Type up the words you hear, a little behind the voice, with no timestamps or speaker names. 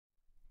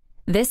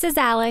This is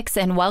Alex,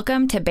 and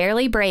welcome to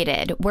Barely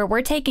Braided, where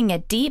we're taking a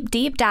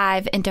deep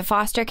dive into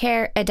foster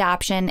care,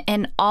 adoption,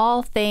 and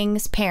all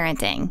things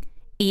parenting,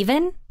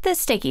 even the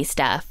sticky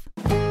stuff.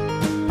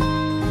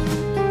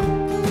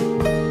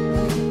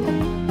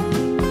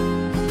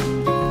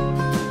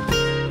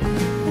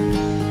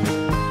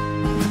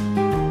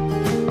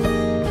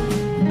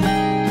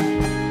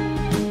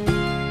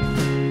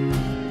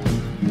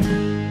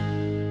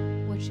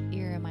 Which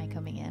ear am I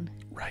coming in?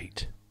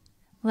 Right.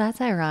 Well, that's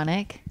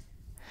ironic.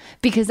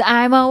 Because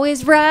I'm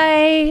always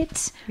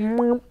right.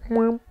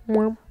 Welcome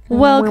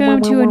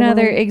to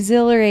another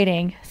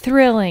exhilarating,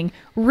 thrilling,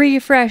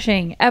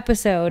 refreshing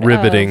episode.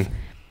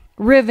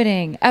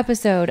 Riveting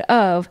episode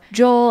of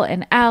Joel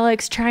and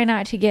Alex try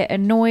not to get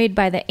annoyed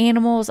by the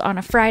animals on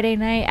a Friday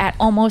night at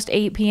almost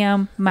 8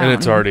 p.m. Mountain. And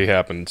it's already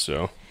happened,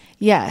 so.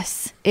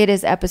 Yes, it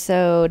is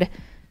episode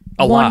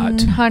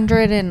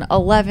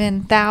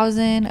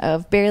 111,000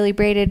 of Barely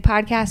Braided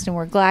podcast, and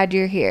we're glad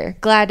you're here.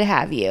 Glad to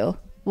have you.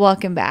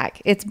 Welcome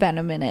back. It's been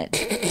a minute.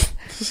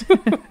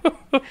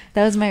 That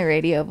was my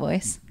radio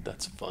voice.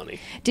 That's funny.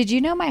 Did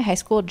you know my high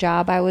school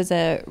job, I was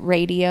a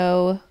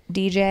radio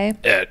DJ?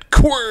 At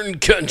Corn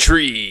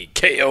Country,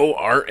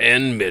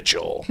 K-O-R-N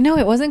Mitchell. No,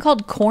 it wasn't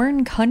called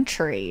Corn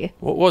Country.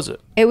 What was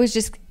it? It was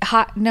just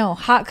Hot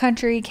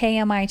Country,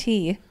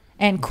 KMIT,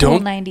 and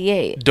Cool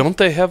 98. Don't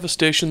they have a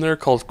station there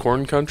called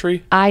Corn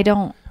Country? I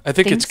don't. I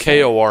think it's so.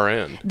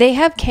 K-O-R-N. They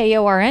have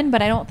K-O-R-N,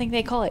 but I don't think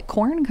they call it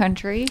Corn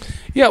Country.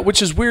 Yeah,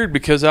 which is weird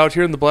because out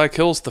here in the Black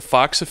Hills, the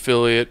Fox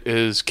affiliate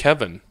is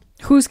Kevin.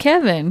 Who's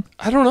Kevin?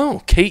 I don't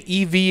know.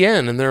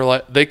 K-E-V-N, and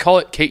they call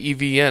it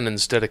K-E-V-N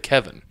instead of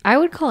Kevin. I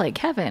would call it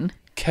Kevin.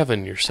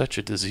 Kevin, you're such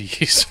a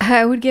disease.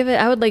 I would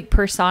like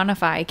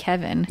personify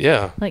Kevin.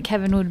 Yeah. Like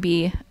Kevin would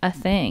be a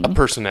thing. A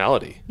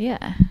personality.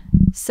 Yeah.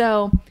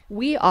 So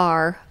we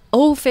are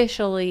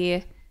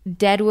officially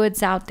Deadwood,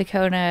 South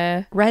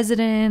Dakota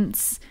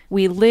residents.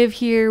 We live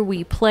here,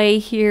 we play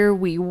here,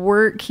 we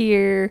work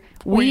here.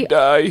 We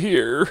die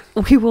here.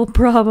 We will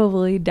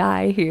probably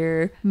die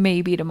here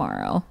maybe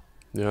tomorrow.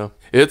 Yeah.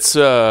 It's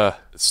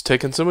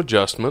taken some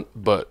adjustment,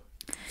 but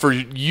for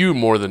you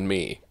more than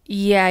me.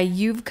 Yeah,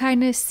 you've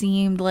kind of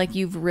seemed like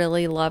you've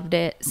really loved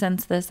it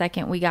since the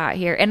second we got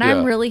here. And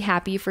I'm really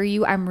happy for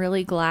you. I'm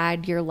really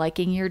glad you're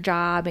liking your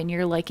job and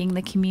you're liking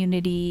the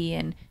community.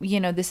 And,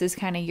 this is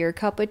kind of your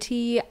cup of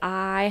tea.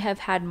 I have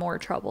had more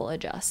trouble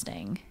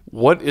adjusting.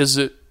 What is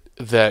it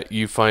that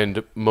you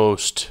find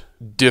most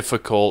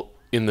difficult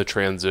in the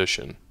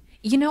transition?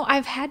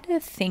 I've had to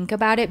think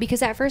about it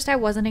because at first I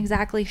wasn't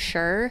exactly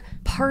sure.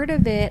 Part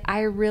of it,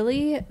 I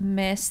really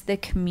miss the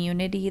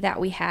community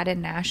that we had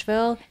in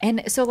Nashville.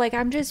 And so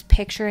I'm just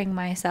picturing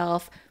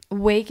myself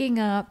waking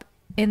up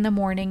in the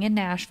morning in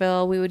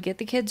Nashville. We would get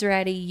the kids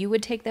ready. You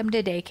would take them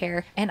to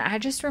daycare. And I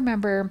just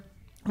remember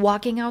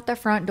walking out the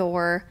front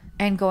door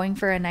and going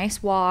for a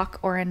nice walk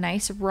or a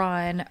nice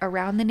run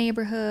around the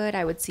neighborhood.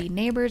 I would see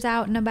neighbors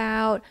out and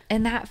about,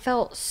 and that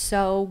felt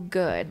so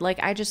good.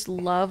 I just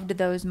loved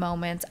those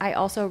moments. I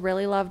also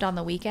really loved on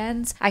the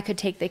weekends. I could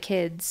take the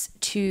kids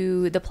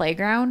to the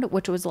playground,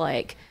 which was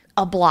a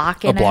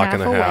block and a half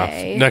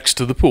away. Next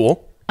to the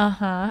pool.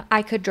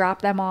 I could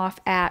drop them off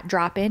at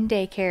drop-in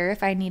daycare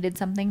if I needed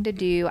something to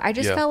do. I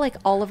just felt like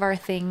all of our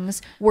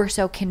things were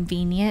so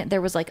convenient. There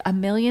was a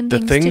million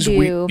things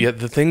to do.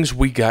 The things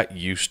we got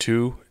used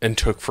to and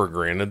took for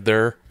granted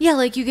there.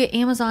 Yeah, you get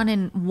Amazon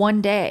in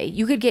one day.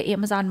 You could get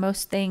Amazon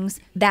most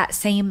things that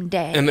same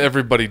day. And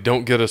everybody,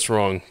 don't get us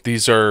wrong.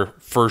 These are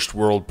first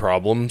world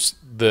problems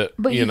that,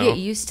 But you get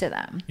used to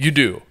them. You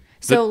do.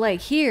 So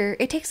here,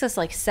 it takes us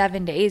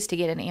 7 days to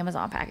get an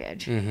Amazon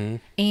package. Mm-hmm.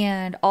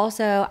 And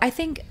also, I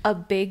think a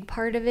big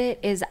part of it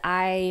is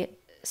I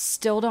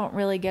still don't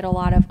really get a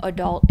lot of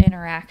adult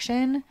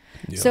interaction.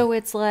 Yeah. So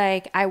it's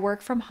I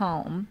work from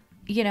home,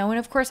 and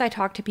of course I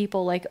talk to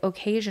people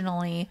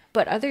occasionally.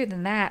 But other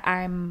than that,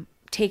 I'm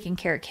taking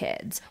care of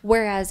kids.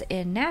 Whereas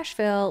in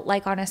Nashville,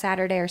 on a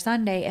Saturday or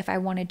Sunday, if I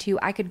wanted to,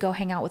 I could go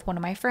hang out with one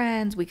of my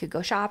friends. We could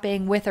go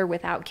shopping with or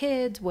without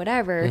kids,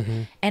 whatever.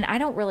 Mm-hmm. And I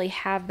don't really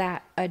have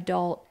that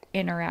adult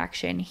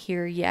interaction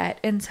here yet.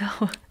 And so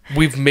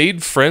we've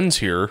made friends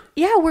here.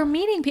 Yeah, we're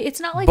meeting people. It's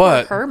not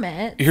we're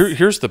hermits.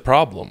 Here's the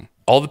problem.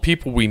 All the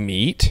people we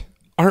meet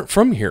aren't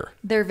from here.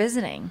 They're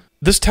visiting.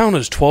 This town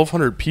is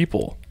 1,200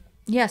 people.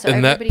 Yeah, so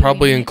and that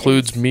probably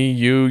includes me,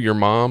 you, your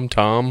mom,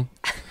 Tom.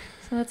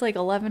 So that's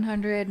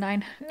 1,100,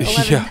 11.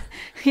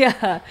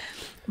 Yeah.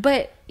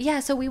 But yeah,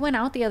 so we went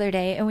out the other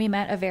day and we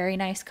met a very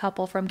nice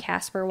couple from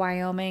Casper,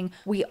 Wyoming.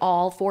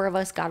 All four of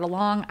us got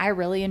along. I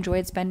really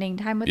enjoyed spending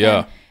time with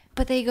them.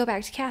 But they go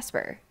back to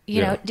Casper.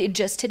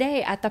 Just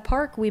today at the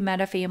park, we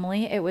met a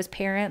family. It was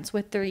parents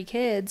with 3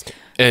 kids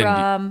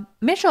from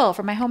Mitchell,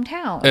 from my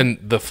hometown. And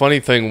the funny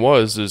thing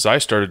is I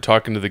started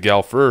talking to the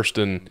gal first.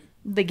 And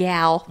The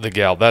gal,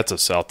 that's a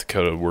South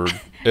Dakota word.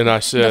 And I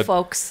said...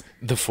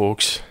 The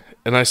folks.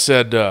 And I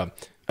said, I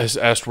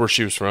asked where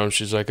she was from.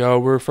 She's like, oh,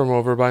 we're from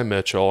over by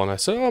Mitchell. And I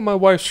said, oh, my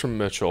wife's from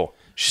Mitchell.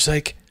 She's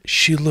like,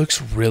 she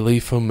looks really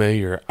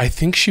familiar. I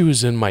think she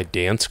was in my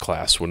dance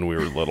class when we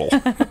were little.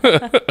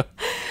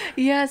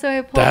 Yeah, so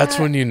I pulled That's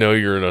when you know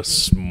you're in a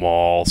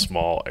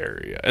small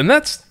area. And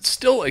that's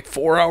still like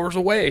 4 hours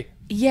away.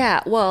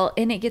 Yeah, well,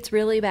 and it gets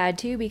really bad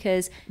too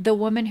because the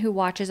woman who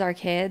watches our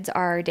kids,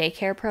 our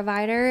daycare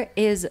provider,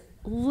 is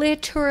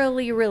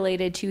literally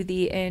related to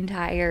the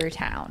entire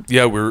town.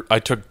 Yeah, I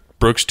took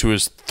Brooks to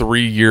his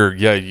 3-year.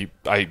 Yeah,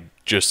 I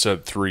just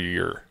said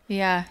 3-year.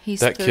 Yeah,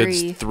 he's that 3.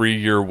 Kid's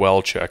 3-year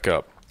well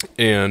checkup.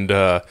 And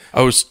I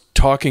was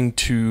talking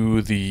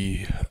to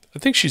I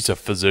think she's a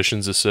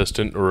physician's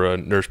assistant or a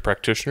nurse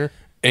practitioner.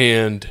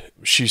 And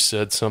she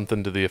said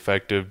something to the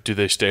effect of, do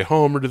they stay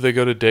home or do they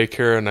go to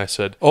daycare? And I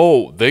said,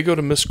 oh, they go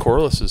to Miss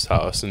Corliss's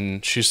house.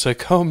 And she's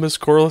like, oh, Miss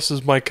Corliss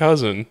is my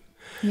cousin.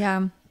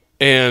 Yeah.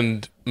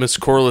 And Miss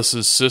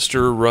Corliss's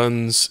sister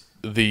runs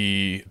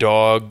the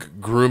dog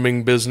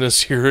grooming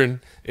business here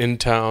in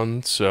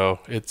town. So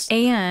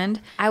And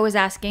I was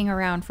asking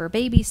around for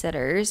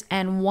babysitters,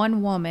 and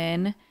one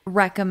woman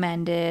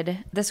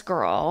recommended this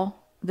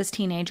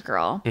teenage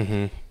girl.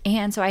 Mm-hmm.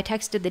 And so I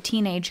texted the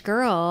teenage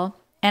girl,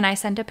 and I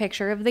sent a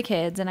picture of the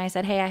kids, and I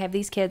said, hey, I have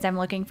these kids. I'm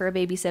looking for a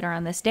babysitter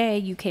on this day.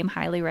 You came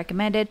highly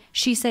recommended.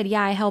 She said,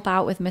 yeah, I help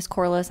out with Miss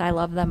Corliss. I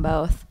love them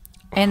both.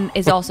 And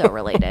is also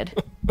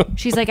related.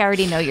 She's like, I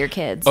already know your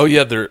kids. Oh,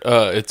 yeah.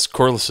 It's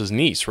Corliss's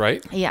niece,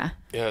 right? Yeah.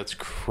 Yeah, it's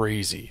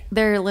crazy.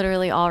 They're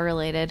literally all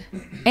related.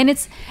 And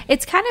it's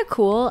kind of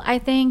cool, I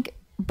think,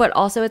 but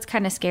also it's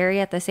kind of scary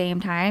at the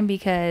same time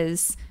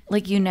because,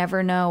 like, you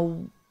never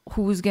know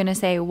who's going to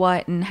say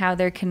what and how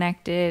they're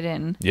connected.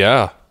 And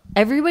yeah.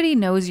 Everybody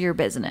knows your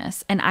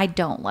business, and I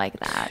don't like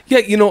that. Yeah,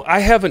 I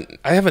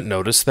haven't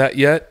noticed that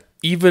yet.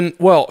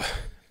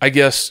 I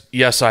guess,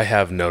 yes, I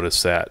have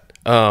noticed that.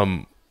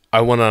 I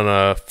went on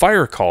a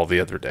fire call the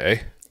other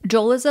day.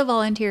 Joel is a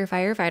volunteer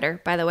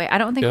firefighter, by the way. I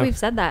don't think we've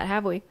said that,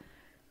 have we?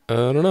 I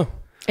don't know.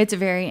 It's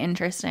very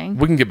interesting.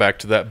 We can get back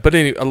to that. But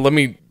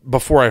anyway,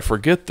 before I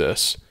forget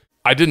this,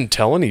 I didn't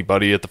tell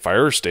anybody at the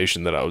fire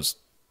station that I was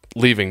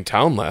leaving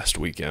town last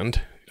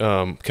weekend.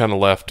 Kind of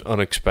left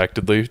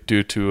unexpectedly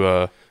due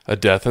to a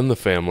death in the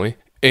family.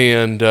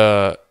 And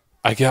I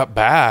got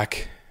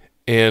back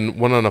and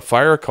went on a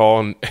fire call.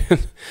 And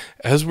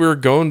as we were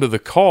going to the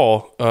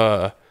call,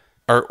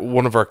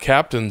 one of our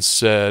captains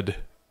said,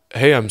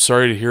 hey, I'm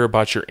sorry to hear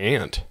about your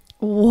aunt.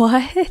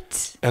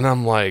 What? And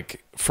I'm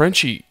like,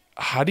 Frenchie,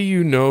 how do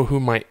you know who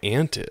my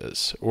aunt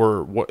is?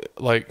 Or what?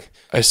 Like,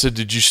 I said,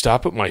 did you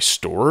stop at my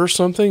store or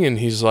something? And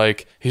he's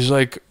like,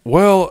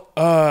 well,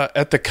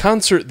 at the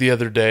concert the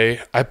other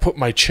day, I put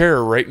my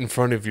chair right in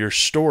front of your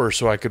store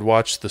so I could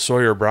watch the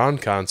Sawyer Brown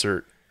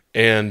concert.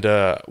 And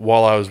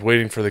while I was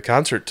waiting for the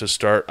concert to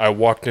start, I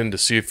walked in to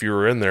see if you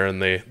were in there,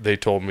 and they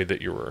told me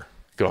that you were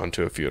gone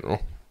to a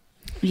funeral.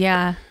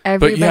 Yeah,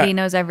 everybody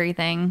knows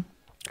everything.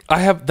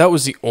 That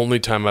was the only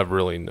time I've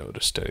really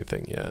noticed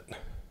anything yet.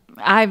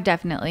 I've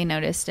definitely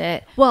noticed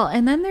it. Well,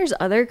 and then there's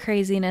other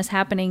craziness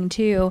happening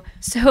too.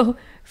 So,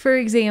 for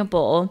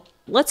example,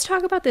 let's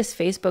talk about this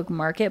Facebook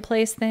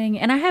Marketplace thing.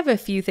 And I have a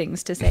few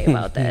things to say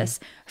about this.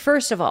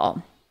 First of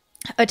all,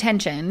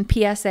 attention,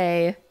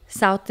 PSA,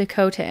 South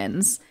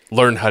Dakotans.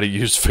 Learn how to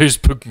use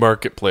Facebook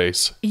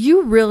Marketplace.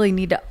 You really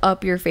need to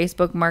up your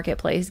Facebook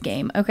Marketplace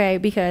game, okay?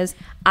 Because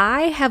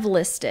I have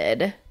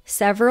listed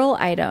several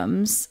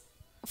items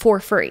for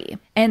free.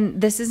 And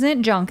this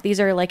isn't junk.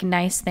 These are like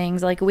nice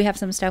things. Like we have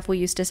some stuff we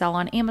used to sell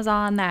on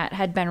Amazon that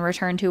had been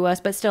returned to us,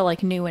 but still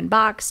like new in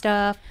box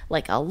stuff,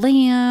 like a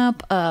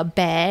lamp, a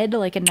bed,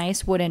 like a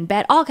nice wooden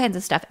bed, all kinds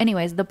of stuff.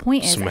 Anyways, the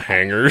point is... Some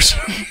hangers.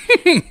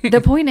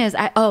 The point is...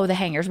 the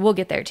hangers. We'll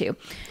get there too.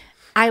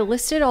 I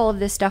listed all of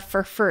this stuff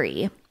for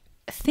free,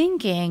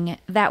 thinking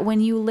that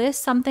when you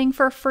list something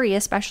for free,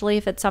 especially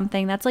if it's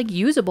something that's like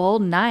usable,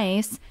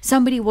 nice,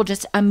 somebody will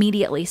just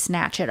immediately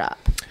snatch it up.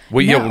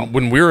 Well, yeah,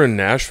 when we were in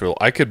Nashville,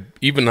 I could,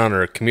 even on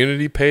our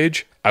community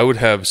page, I would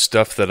have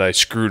stuff that I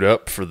screwed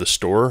up for the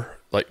store,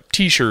 like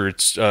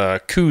t-shirts,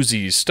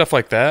 koozies, stuff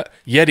like that,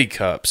 Yeti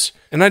cups.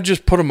 And I'd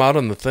just put them out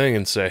on the thing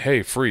and say,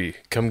 hey, free,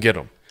 come get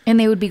them. And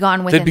they would be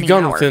gone within the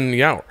hour. within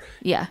the hour.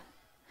 Yeah.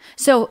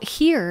 So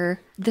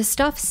here, the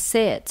stuff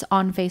sits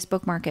on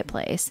Facebook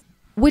Marketplace,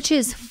 which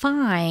is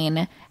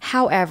fine.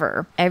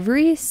 However,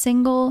 every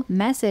single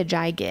message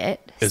I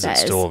get says, it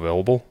still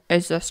available?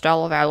 Is it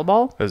still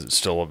available? Is it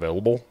still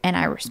available? And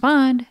I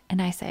respond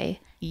and I say,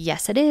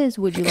 yes, it is.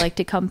 Would you like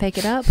to come pick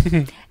it up?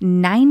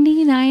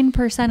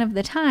 99% of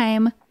the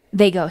time,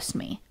 they ghost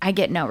me. I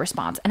get no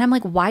response. And I'm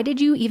like, why did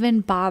you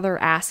even bother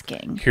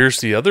asking? Here's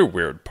the other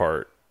weird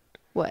part.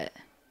 What?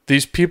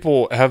 These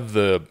people have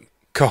the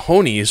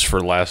cojones, for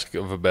lack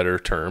of a better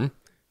term,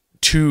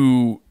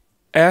 to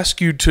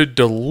ask you to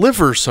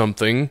deliver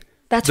something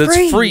that's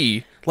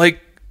free.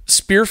 Like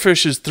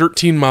Spearfish is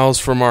 13 miles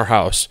from our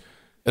house,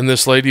 and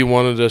this lady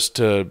wanted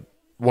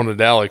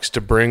Alex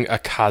to bring a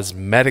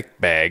cosmetic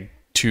bag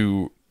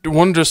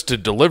wanted us to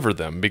deliver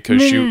them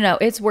because No,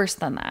 it's worse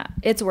than that.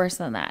 It's worse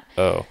than that.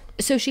 Oh.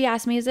 So she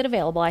asked me, is it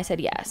available? I said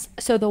yes.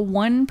 So the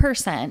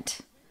 1%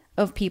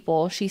 of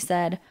people, she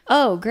said,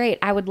 oh, great,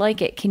 I would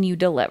like it. Can you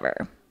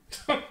deliver?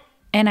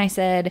 And I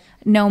said,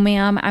 no,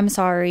 ma'am, I'm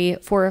sorry.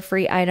 For a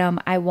free item,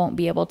 I won't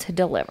be able to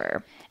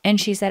deliver. And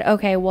she said,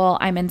 okay, well,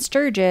 I'm in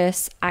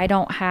Sturgis. I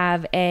don't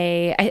have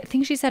I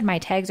think she said my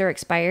tags are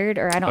expired,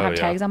 or I don't have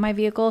tags on my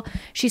vehicle.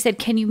 She said,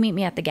 can you meet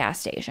me at the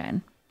gas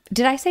station?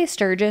 Did I say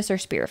Sturgis or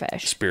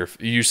Spearfish?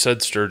 You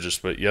said Sturgis,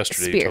 but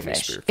yesterday you told me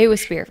Spearfish. It was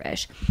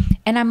Spearfish.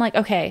 And I'm like,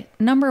 okay,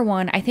 number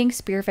one, I think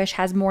Spearfish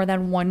has more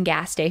than one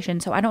gas station,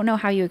 so I don't know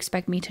how you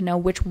expect me to know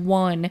which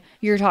one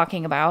you're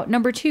talking about.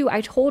 Number two,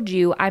 I told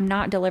you I'm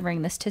not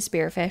delivering this to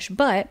Spearfish,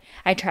 but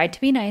I tried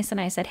to be nice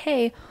and I said,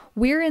 hey,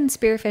 we're in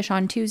Spearfish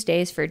on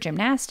Tuesdays for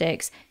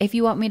gymnastics. If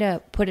you want me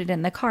to put it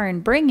in the car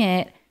and bring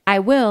it, I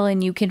will,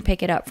 and you can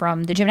pick it up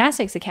from the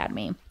Gymnastics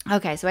Academy.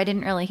 Okay, so I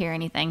didn't really hear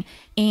anything.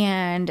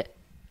 And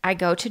I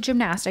go to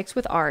gymnastics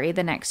with Ari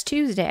the next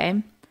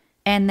Tuesday,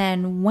 and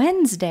then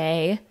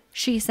Wednesday,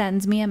 she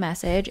sends me a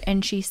message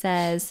and she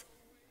says,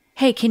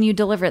 hey, can you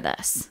deliver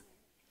this?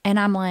 And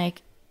I'm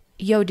like,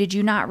 yo, did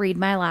you not read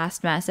my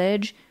last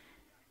message?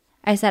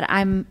 I said,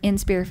 I'm in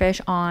Spearfish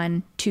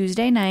on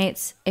Tuesday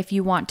nights. If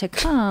you want to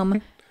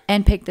come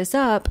and pick this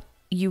up,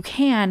 you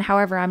can.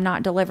 However, I'm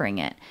not delivering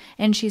it.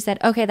 And she said,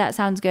 okay, that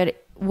sounds good.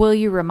 Will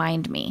you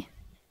remind me?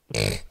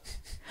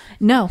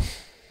 No,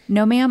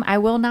 ma'am, I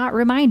will not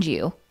remind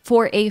you.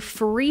 For a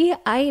free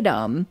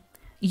item,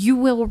 you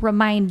will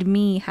remind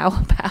me. How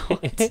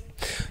about?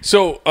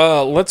 So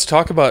let's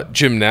talk about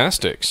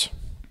gymnastics.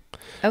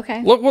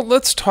 Okay.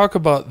 Let's talk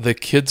about the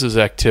kids'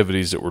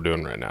 activities that we're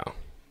doing right now.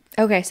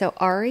 Okay, so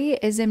Ari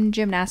is in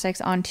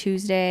gymnastics on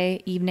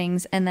Tuesday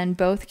evenings, and then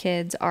both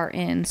kids are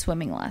in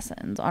swimming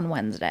lessons on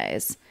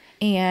Wednesdays.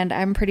 And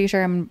I'm pretty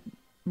sure I'm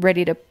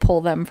ready to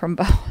pull them from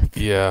both.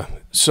 Yeah.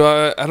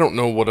 So I don't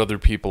know what other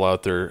people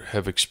out there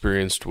have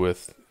experienced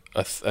with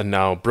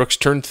now. Brooks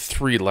turned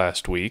 3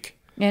 last week.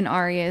 And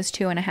Ari is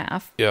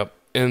 2.5. Yep.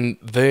 And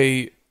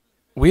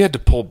we had to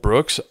pull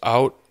Brooks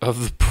out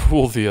of the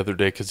pool the other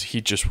day because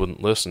he just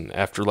wouldn't listen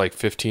after like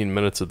 15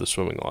 minutes of the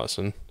swimming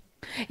lesson.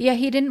 Yeah,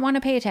 he didn't want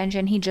to pay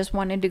attention. He just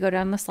wanted to go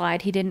down the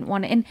slide. He didn't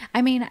want to. And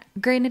I mean,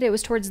 granted, it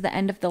was towards the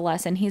end of the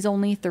lesson. He's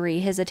only 3.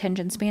 His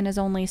attention span is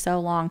only so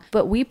long.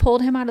 But we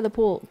pulled him out of the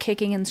pool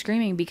kicking and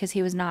screaming because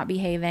he was not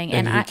behaving.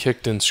 And he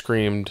kicked and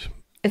screamed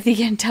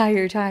the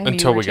entire time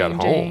until we got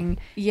home.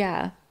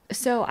 Yeah.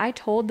 So I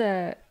told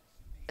the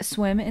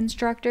swim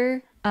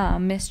instructor,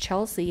 Miss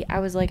Chelsea, I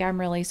was like, I'm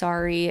really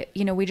sorry.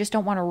 We just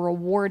don't want to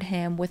reward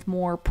him with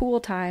more pool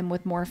time,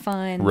 with more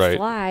fun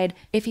slide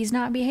if he's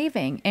not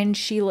behaving. And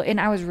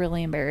I was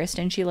really embarrassed.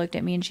 And she looked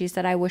at me and she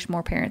said, I wish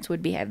more parents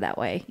would behave that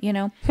way,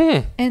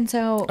 And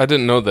so I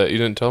didn't know that. You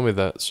didn't tell me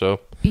that. So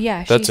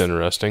yeah, that's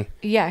interesting.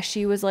 Yeah.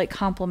 She was like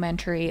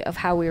complimentary of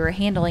how we were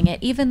handling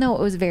it, even though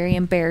it was very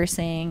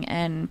embarrassing.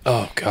 And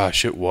oh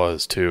gosh, it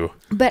was too.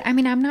 But I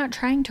mean, I'm not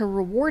trying to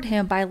reward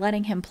him by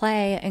letting him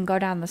play and go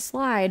down the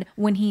slide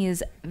when he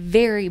is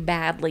very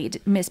badly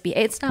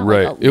misbehaving. It's not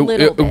like a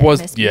little bit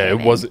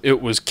misbehaving.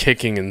 It was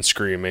kicking and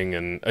screaming,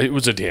 and it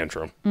was a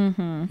tantrum.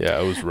 Mm-hmm. Yeah,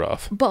 it was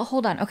rough. But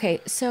hold on.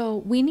 Okay, so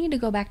we need to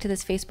go back to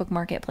this Facebook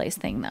Marketplace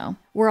thing, though.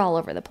 We're all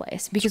over the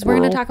place because we're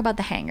going to talk about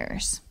the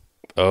hangers.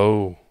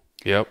 Oh,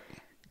 yep.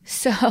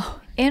 So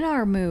in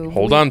our move,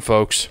 hold on,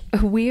 folks.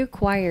 We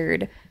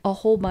acquired a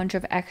whole bunch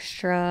of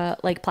extra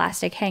like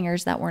plastic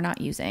hangers that we're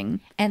not using.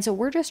 And so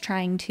we're just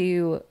trying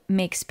to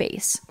make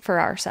space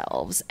for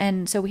ourselves.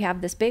 And so we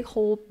have this big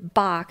whole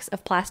box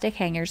of plastic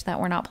hangers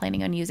that we're not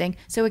planning on using.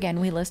 So again,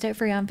 we list it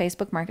free on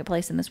Facebook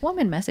Marketplace, and this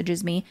woman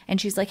messages me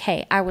and she's like,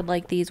 hey, I would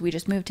like these. We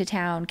just moved to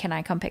town. Can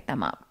I come pick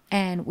them up?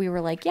 And we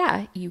were like,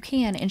 yeah, you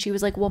can. And she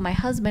was like, well, my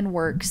husband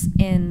works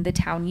in the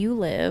town you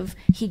live.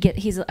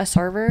 He's a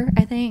server,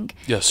 I think.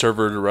 Yeah,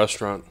 server at a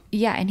restaurant.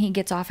 Yeah, and he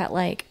gets off at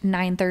like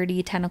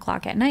 9:30, 10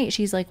 o'clock at night.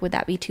 She's like, would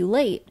that be too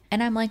late?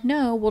 And I'm like,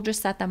 no, we'll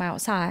just set them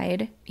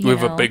outside. We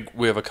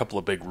have a couple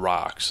of big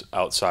rocks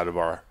outside of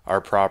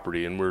our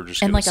property, and we're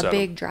just going to set them. And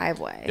like a big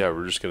driveway. Yeah,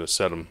 we're just going to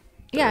set them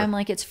there. Yeah, I'm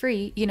like, it's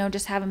free,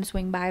 just have him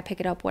swing by, pick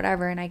it up,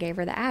 whatever. And I gave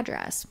her the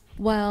address.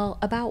 Well,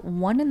 about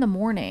 1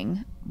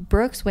 a.m,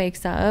 Brooks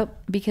wakes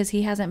up because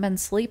he hasn't been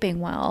sleeping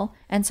well.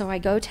 And so I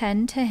go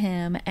tend to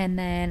him, and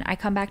then I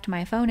come back to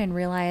my phone and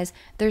realize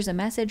there's a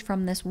message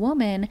from this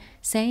woman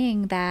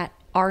saying that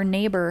our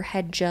neighbor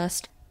had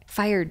just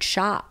fired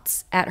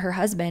shots at her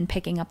husband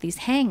picking up these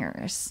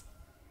hangers.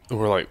 And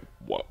we're like,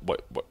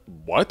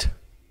 what?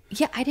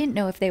 Yeah, I didn't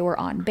know if they were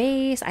on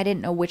base. I didn't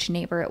know which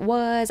neighbor it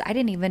was. I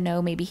didn't even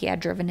know maybe he had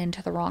driven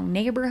into the wrong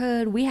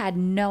neighborhood. We had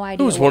no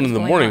idea. It was 1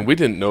 a.m. We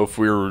didn't know if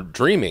we were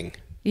dreaming.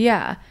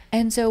 Yeah.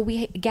 And so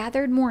we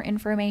gathered more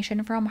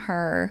information from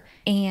her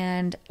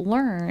and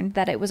learned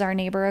that it was our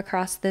neighbor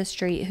across the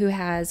street who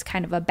has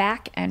kind of a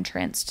back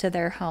entrance to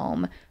their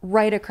home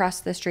right across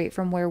the street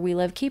from where we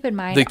live. Keep in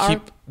mind,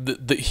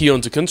 he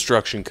owns a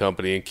construction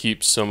company and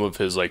keeps some of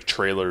his like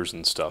trailers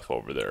and stuff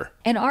over there.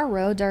 And our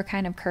roads are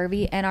kind of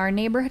curvy, and our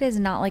neighborhood is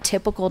not like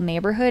typical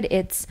neighborhood.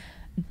 It's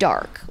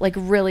dark, like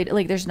really,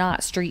 like there's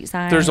not street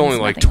signs. There's only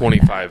like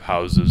 25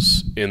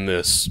 houses in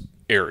this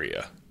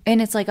area. And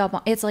it's like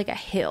a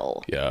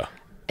hill. Yeah.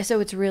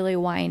 So it's really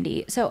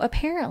windy. So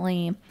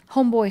apparently,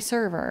 homeboy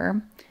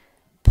server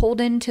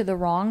pulled into the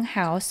wrong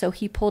house. So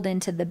he pulled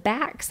into the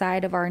back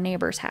side of our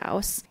neighbor's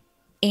house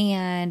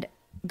and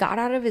got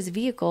out of his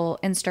vehicle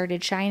and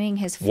started shining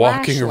his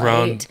flashlight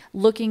around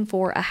looking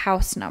for a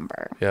house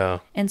number. Yeah.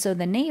 And so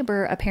the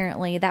neighbor,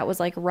 apparently, that was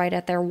like right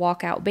at their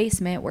walkout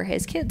basement where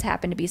his kids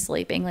happened to be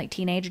sleeping, like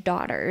teenage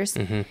daughters.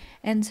 Mm-hmm.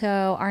 And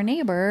so our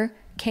neighbor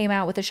came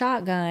out with a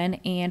shotgun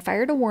and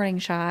fired a warning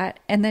shot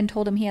and then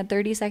told him he had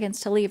 30 seconds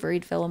to leave or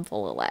he'd fill him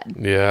full of lead.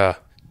 Yeah.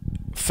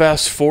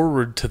 Fast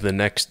forward to the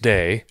next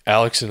day,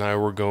 Alex and I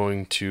were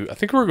going to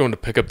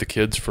pick up the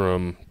kids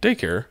from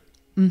daycare.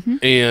 Mm-hmm.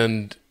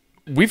 And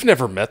we've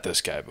never met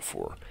this guy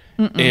before.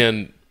 Mm-mm.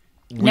 And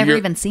never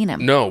even seen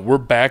him. No, we're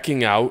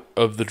backing out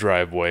of the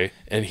driveway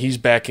and he's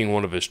backing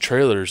one of his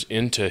trailers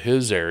into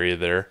his area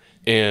there.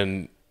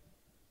 And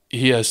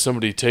he has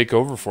somebody take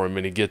over for him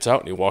and he gets out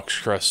and he walks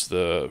across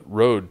the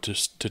road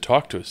to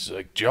talk to us. He's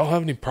like, "Do y'all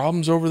have any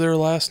problems over there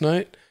last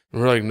night?"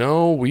 And we're like,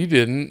 "No, we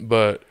didn't,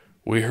 but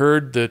we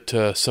heard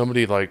that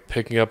somebody like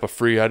picking up a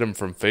free item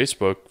from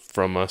Facebook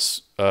from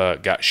us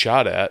got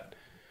shot at."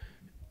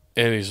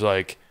 And he's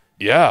like,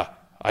 "Yeah,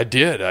 I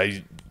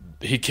did.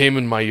 He came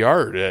in my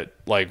yard at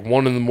like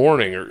 1 a.m.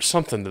 or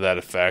something to that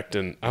effect."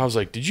 And I was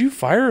like, "Did you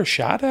fire a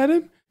shot at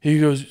him?" He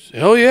goes,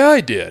 "Hell yeah,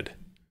 I did."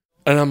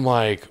 And I'm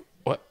like,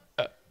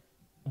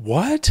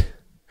 what?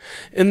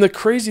 And the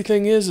crazy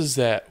thing is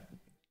that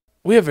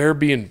we have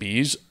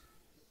Airbnbs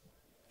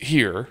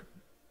here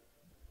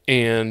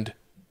and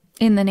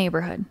in the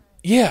neighborhood.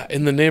 Yeah,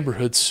 in the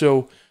neighborhood.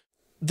 So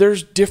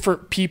there's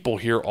different people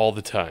here all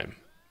the time.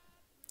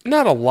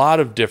 Not a lot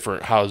of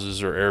different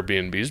houses or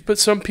Airbnbs, but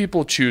some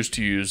people choose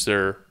to use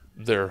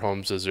their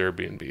homes as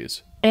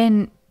Airbnbs.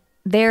 And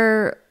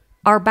there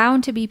are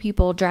bound to be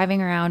people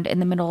driving around in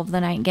the middle of the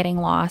night getting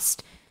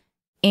lost.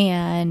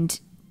 And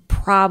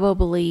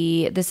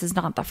probably this is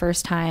not the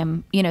first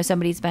time,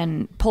 somebody's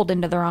been pulled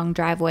into the wrong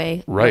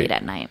driveway late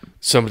at night.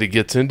 Somebody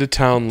gets into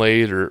town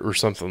late or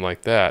something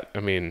like that.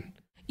 I mean,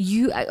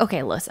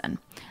 okay, listen.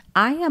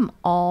 I am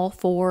all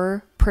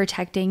for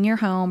protecting your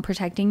home,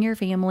 protecting your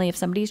family. If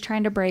somebody's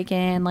trying to break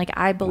in, like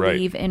I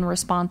believe in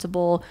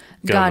responsible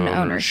gun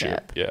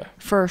ownership. Yeah.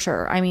 For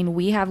sure. I mean,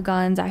 we have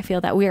guns. I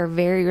feel that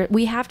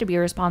we have to be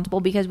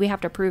responsible because we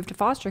have to prove to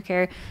foster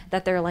care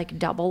that they're like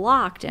double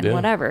locked and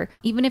whatever.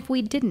 Even if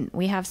we didn't,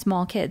 we have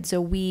small kids.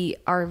 So we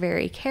are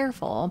very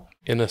careful.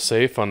 In a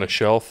safe on a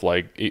shelf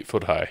like 8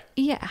 foot high.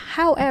 Yeah.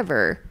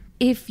 However,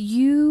 if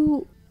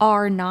you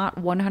are not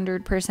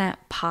 100%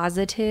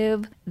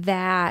 positive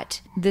that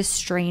this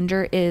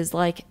stranger is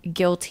like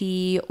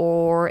guilty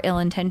or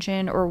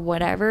ill-intentioned or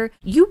whatever,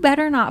 you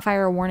better not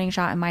fire a warning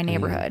shot in my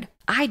neighborhood.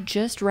 I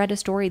just read a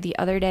story the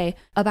other day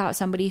about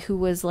somebody who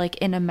was like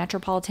in a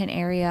metropolitan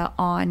area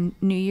on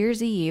New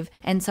Year's Eve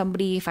and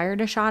somebody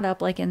fired a shot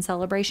up like in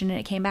celebration and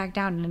it came back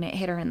down and it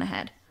hit her in the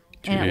head.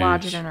 Jeez. And it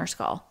lodged in her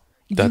skull.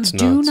 That's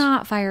nuts. Do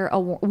not fire a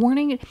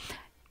warning.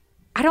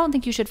 I don't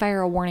think you should fire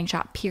a warning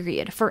shot,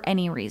 period, for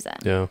any reason.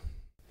 Yeah.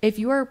 If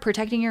you are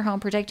protecting your home,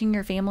 protecting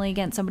your family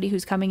against somebody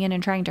who's coming in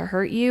and trying to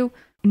hurt you,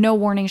 no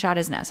warning shot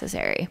is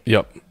necessary.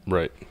 Yep,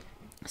 right.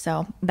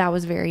 So that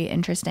was very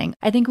interesting.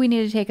 I think we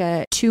need to take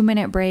a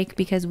 2-minute break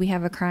because we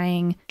have a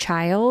crying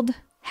child.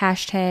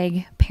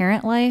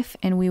 #parent life,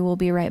 and we will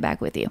be right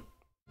back with you.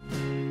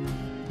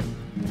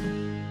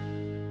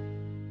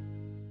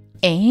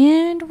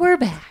 And we're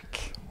back.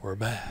 We're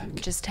back.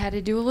 Just had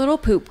to do a little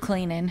poop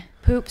cleaning.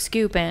 Poop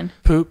scooping.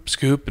 Poop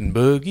scooping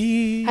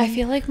boogie. I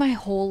feel like my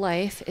whole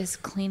life is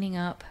cleaning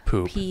up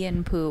poop. Pee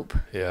and poop.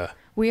 Yeah.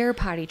 We are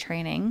potty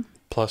training.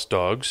 Plus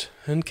dogs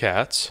and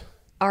cats.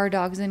 Our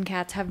dogs and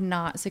cats have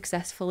not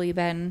successfully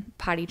been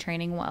potty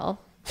training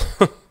well.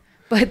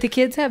 But the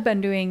kids have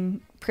been doing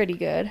pretty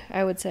good,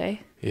 I would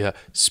say. Yeah.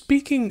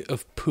 Speaking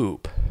of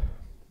poop.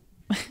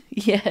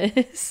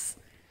 Yes.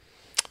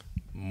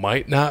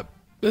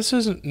 This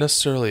isn't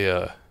necessarily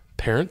a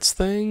parents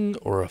thing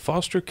or a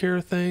foster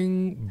care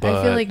thing, but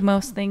I feel like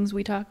most things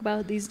we talk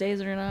about these days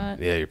are not.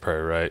 Yeah, you're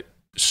probably right.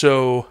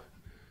 So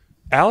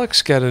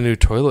Alex got a new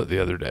toilet the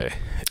other day.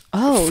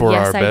 Oh, for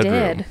yes, our bedroom. I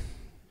did.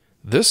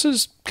 This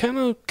has kind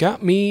of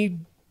got me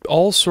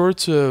all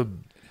sorts of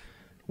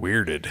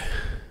weirded.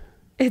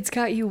 It's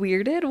got you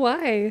weirded?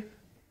 Why?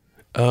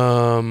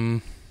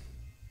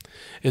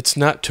 It's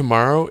not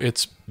tomorrow,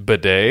 it's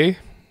bidet.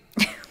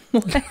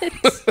 What?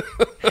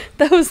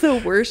 That was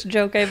the worst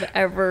joke I've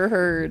ever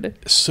heard.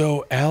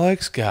 So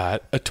Alex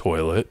got a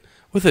toilet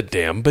with a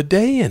damn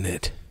bidet in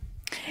it.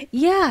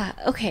 Yeah.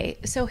 Okay.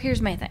 So here's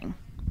my thing.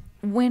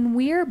 When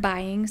we're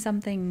buying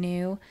something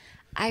new,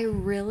 I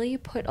really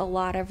put a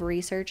lot of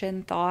research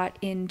and thought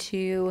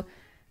into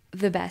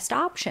the best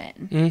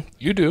option.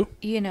 You do.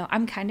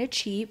 I'm kind of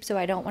cheap, so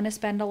I don't want to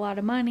spend a lot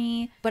of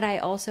money, but I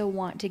also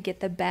want to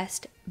get the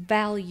best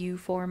value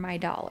for my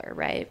dollar,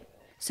 right?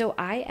 So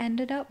I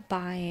ended up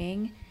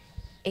buying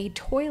a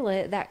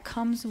toilet that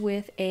comes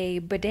with a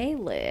bidet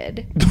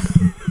lid.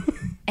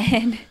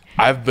 And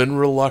I've been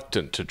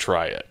reluctant to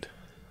try it.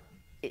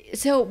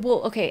 So,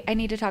 okay, I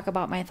need to talk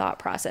about my thought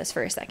process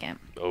for a second.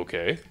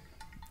 Okay.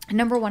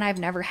 number one, I've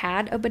never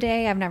had a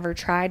bidet. I've never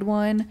tried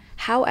one.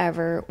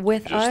 However,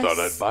 with us... Just thought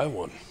I'd buy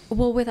one.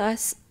 Well, with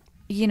us,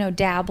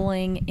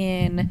 dabbling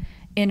in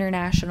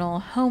international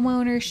home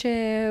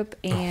ownership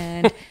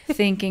and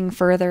thinking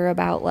further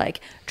about like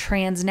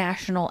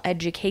transnational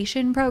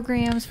education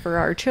programs for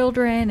our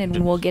children,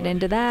 and we'll get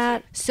into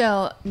that.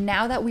 So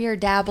now that we are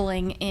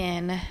dabbling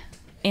in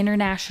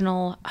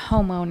international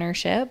home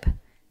ownership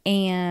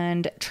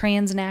and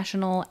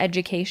transnational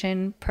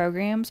education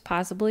programs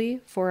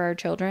possibly for our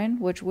children,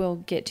 which we'll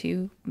get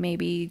to,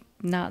 maybe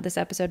not this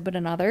episode but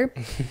another.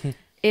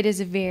 It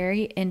is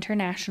very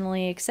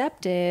internationally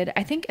accepted,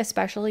 I think,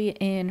 especially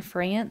in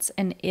France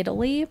and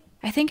Italy.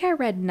 I think I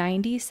read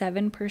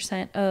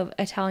 97% of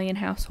Italian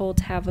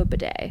households have a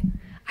bidet.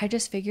 I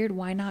just figured,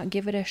 why not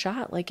give it a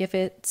shot? Like, if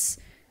it's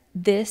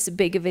this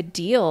big of a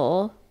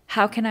deal,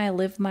 how can I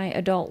live my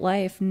adult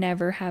life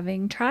never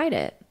having tried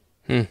it?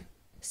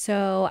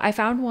 So I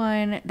found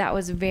one that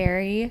was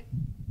very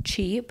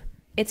cheap.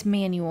 It's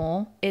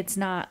manual. It's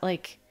not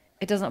like,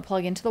 it doesn't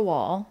plug into the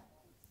wall.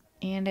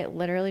 And it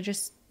literally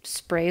just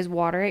sprays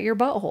water at your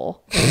butthole.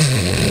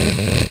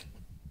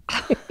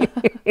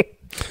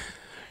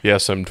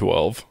 Yes, I'm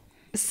 12.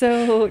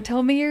 So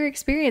tell me your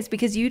experience,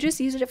 because you just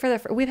used it for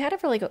we've had it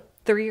for like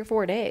 3 or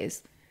 4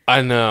 days.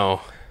 I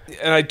know.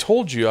 And I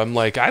told you, I'm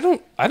like, I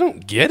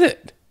don't get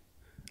it.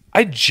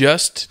 I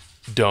just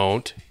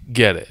don't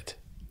get it.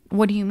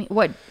 What do you mean?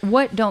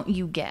 What don't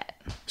you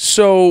get?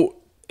 So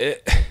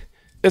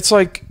it's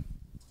like,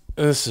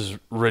 this is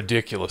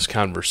ridiculous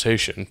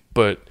conversation,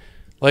 but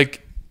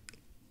like,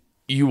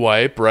 you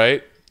wipe,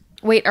 right?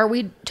 Wait, are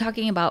we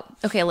talking about...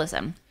 Okay,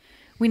 listen.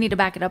 We need to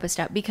back it up a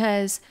step,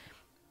 because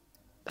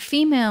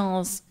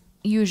females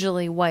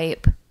usually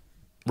wipe...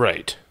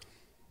 Right.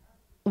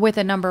 With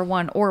a number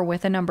 1 or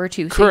with a number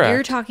 2. So Correct.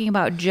 you're talking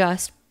about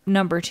just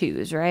number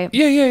 2s, right?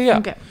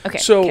 Yeah. Okay.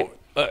 So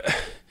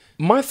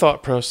my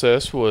thought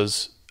process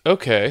was,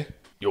 okay,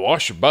 you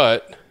wash your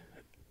butt,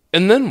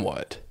 and then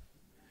what?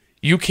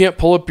 You can't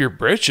pull up your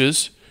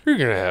britches. You're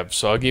going to have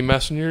soggy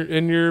mess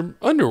in your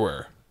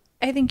underwear.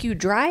 I think you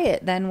dry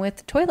it then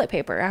with toilet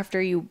paper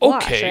after you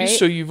wash, okay, right?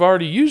 So you've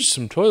already used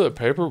some toilet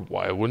paper.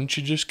 Why wouldn't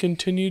you just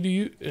continue to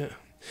use? Yeah.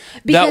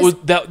 Because,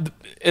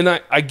 and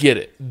I get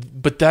it,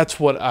 but that's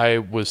what I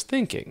was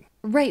thinking.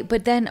 Right,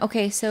 but then,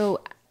 okay,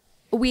 so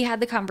we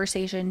had the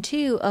conversation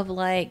too of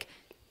like,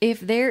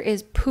 if there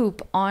is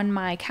poop on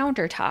my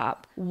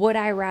countertop, would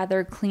I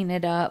rather clean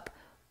it up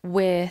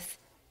with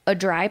a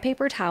dry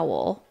paper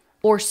towel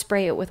or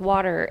spray it with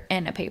water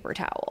and a paper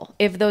towel?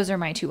 If those are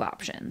my 2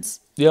 options.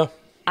 Yeah.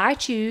 I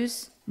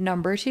choose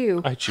number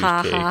 2. I choose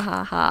cake.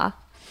 Ha.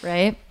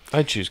 Right?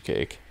 I choose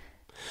cake.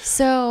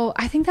 So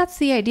I think that's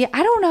the idea.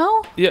 I don't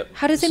know. Yep.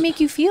 How does it make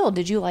you feel?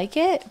 Did you like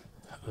it?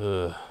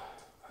 I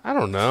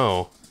don't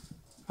know.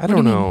 I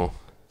don't know.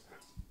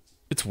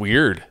 It's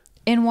weird.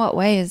 In what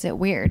way is it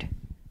weird?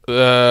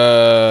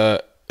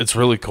 It's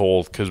really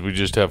cold because we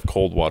just have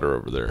cold water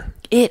over there.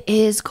 It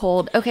is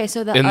cold. Okay,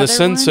 so the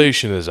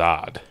sensation is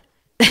odd.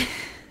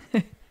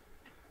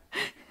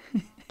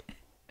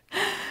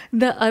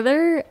 The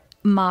other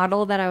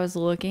model that I was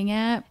looking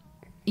at,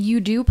 you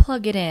do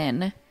plug it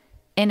in,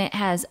 and it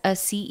has a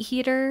seat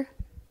heater,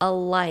 a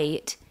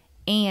light,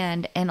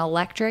 and an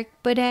electric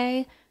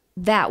bidet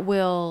that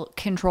will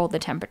control the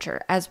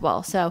temperature as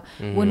well. So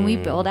when we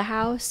build a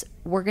house,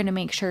 we're going to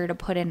make sure to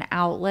put an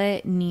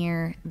outlet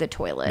near the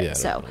toilet. Yeah,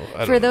 so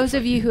for those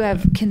of you who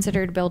have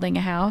considered building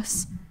a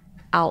house,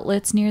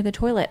 outlets near the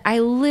toilet. I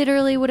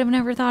literally would have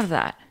never thought of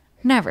that.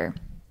 Never.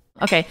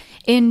 Okay.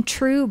 In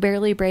true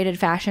barely braided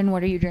fashion,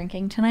 what are you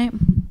drinking tonight?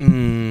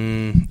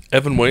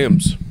 Evan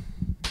Williams.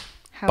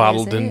 How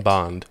Bottled is it? in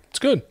bond. It's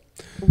good.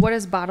 What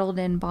does bottled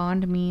in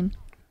bond mean?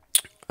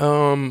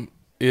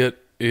 It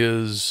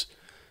is...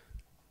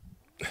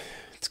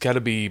 It's got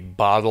to be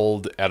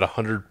bottled at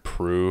 100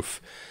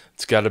 proof.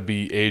 It's got to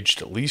be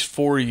aged at least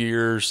 4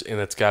 years, and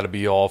it's got to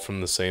be all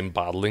from the same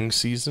bottling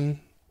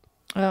season.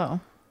 Oh.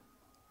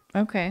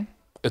 Okay.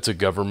 It's a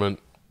government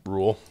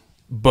rule.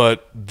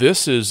 But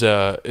this is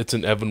it's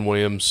an Evan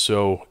Williams,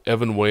 so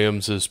Evan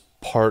Williams is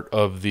part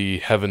of the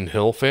Heaven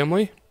Hill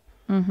family.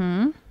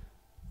 Mm-hmm.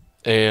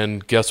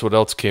 And guess what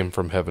else came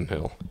from Heaven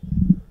Hill?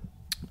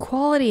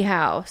 Quality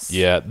House.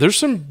 Yeah, there's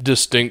some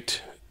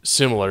distinct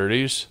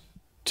similarities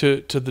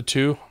to the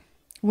two.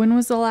 When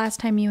was the last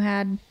time you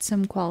had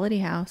some Quality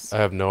House? I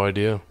have no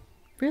idea.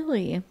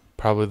 Really?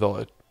 Probably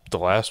the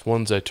last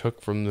ones I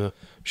took from the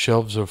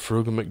shelves of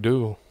Frugal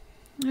McDougal.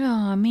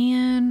 Oh,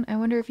 man. I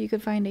wonder if you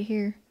could find it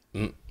here.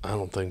 I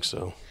don't think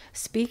so.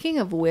 Speaking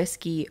of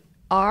whiskey,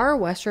 our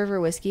West River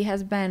whiskey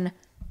has been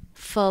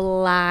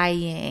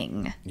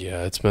flying.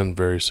 Yeah, it's been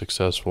very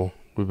successful.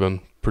 We've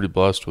been pretty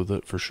blessed with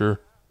it for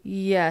sure.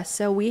 Yes,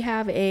 so we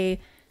have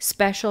a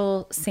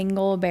special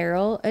single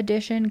barrel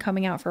edition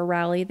coming out for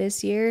Rally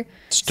this year.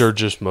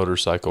 Sturgis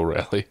Motorcycle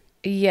Rally.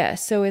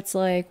 Yes, so it's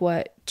like,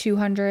 what,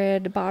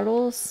 200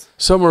 bottles?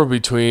 Somewhere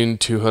between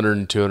 200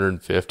 and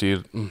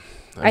 250.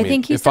 I mean,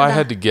 think he if said I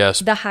had to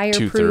guess, the higher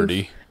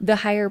 230. proof, the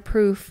higher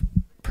proof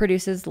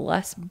produces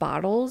less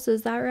bottles.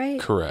 Is that right?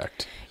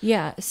 Correct.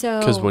 Yeah. So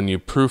because when you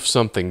proof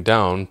something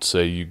down,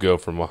 say you go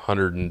from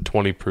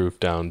 120 proof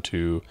down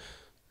to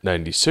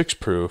 96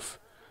 proof,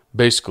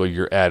 basically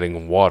you're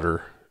adding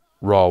water,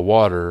 raw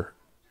water,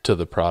 to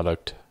the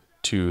product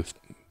to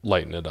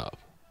lighten it up.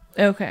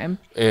 Okay.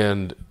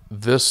 And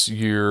this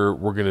year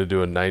we're going to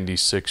do a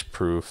 96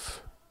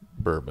 proof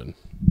bourbon.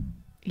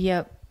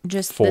 Yep.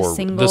 Just for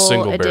the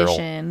single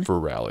edition barrel for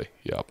Rally.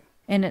 Yep.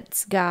 And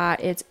it's got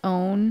its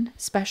own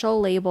special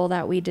label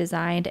that we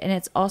designed. And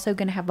it's also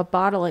going to have a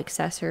bottle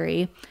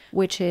accessory,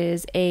 which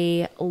is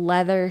a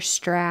leather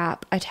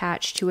strap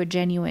attached to a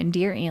genuine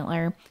deer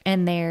antler.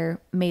 And they're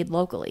made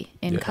locally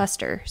in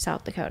Custer,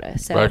 South Dakota.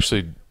 So we're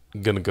actually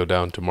going to go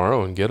down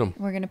tomorrow and get them.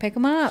 We're going to pick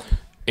them up.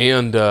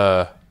 And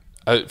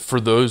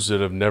for those that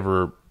have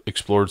never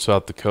explored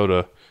South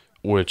Dakota,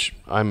 which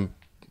I'm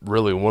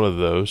really one of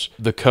those,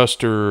 the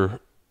Custer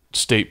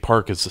State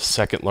Park is the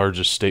second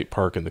largest state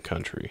park in the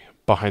country,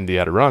 behind the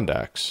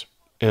Adirondacks.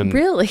 And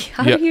really?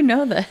 How do you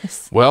know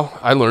this? Well,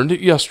 I learned it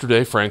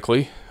yesterday,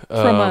 frankly.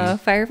 From a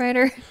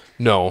firefighter?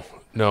 No,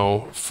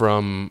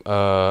 from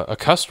a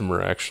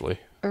customer, actually.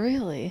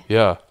 Really?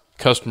 Yeah,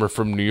 customer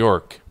from New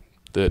York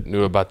that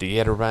knew about the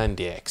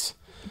Adirondacks.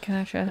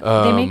 Gotcha.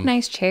 They make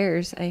nice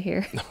chairs, I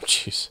hear. Oh,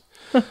 jeez.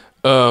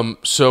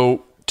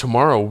 So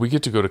tomorrow we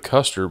get to go to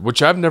Custer,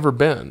 which I've never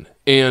been.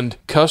 And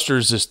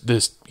Custer's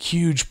this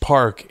huge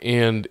park,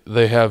 and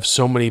they have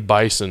so many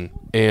bison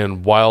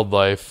and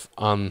wildlife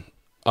on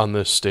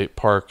this state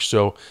park.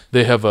 So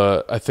they have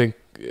a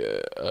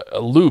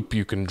loop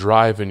you can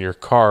drive in your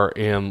car,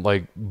 and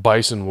like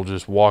bison will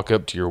just walk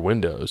up to your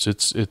windows.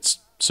 It's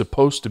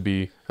supposed to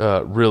be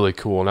really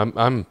cool, and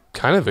I'm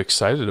kind of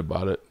excited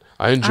about it.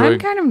 I'm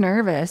kind of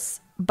nervous.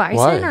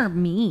 Bison are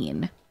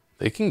mean.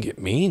 They can get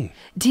mean.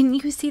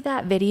 Didn't you see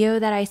that video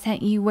that I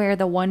sent you where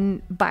the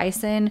one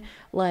bison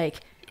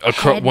went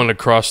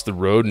across the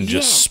road and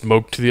just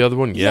smoked the other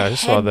one? Yeah, I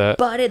saw that.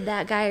 Butted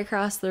that guy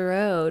across the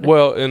road.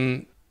 Well,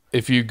 and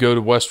if you go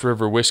to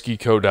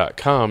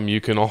westriverwhiskeyco.com,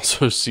 you can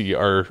also see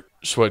our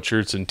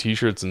sweatshirts and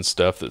t-shirts and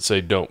stuff that say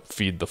 "Don't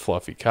feed the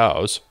fluffy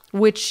cows,"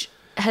 which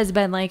has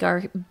been like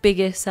our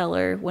biggest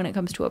seller when it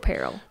comes to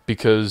apparel.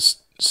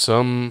 Because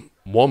some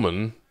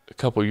woman a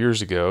couple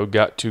years ago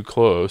got too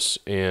close,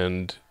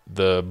 and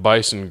the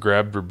bison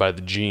grabbed her by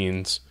the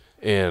jeans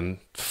and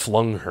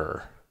flung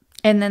her.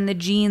 And then the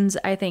jeans,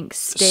 I think,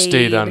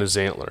 stayed on his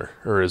antler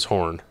or his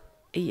horn.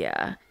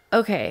 Yeah.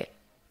 Okay.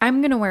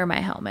 I'm going to wear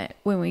my helmet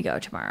when we go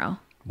tomorrow.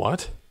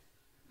 What?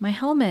 My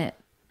helmet.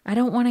 I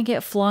don't want to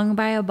get flung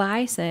by a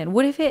bison.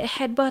 What if it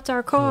headbutts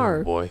our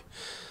car? Oh, boy.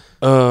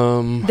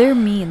 They're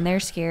mean.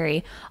 They're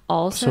scary.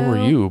 Also, so are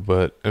you,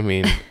 but I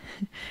mean...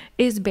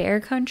 Is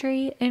bear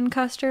country in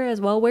Custer as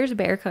well? Where's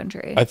bear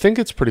country? I think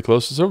it's pretty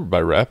close. It's over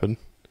by Rapid.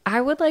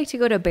 I would like to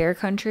go to bear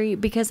country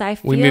because I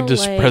feel we need to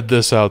spread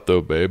this out,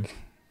 though, babe.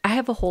 I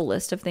have a whole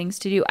list of things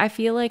to do. I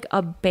feel like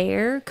a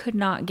bear could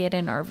not get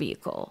in our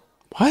vehicle.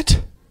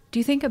 What? Do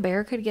you think a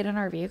bear could get in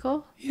our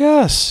vehicle?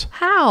 Yes.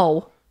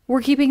 How?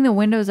 We're keeping the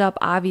windows up,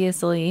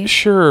 obviously.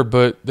 Sure,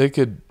 but they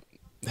could...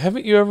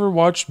 Haven't you ever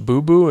watched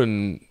Boo Boo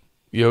and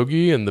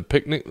Yogi and the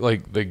picnic?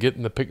 Like, they get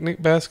in the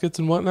picnic baskets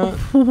and whatnot?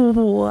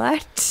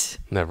 What?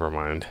 Never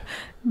mind.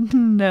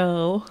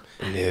 No.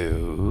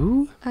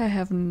 No? I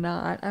have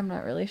not. I'm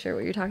not really sure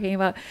what you're talking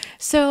about.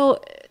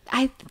 So,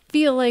 I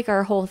feel like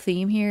our whole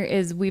theme here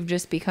is we've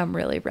just become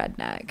really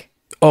redneck.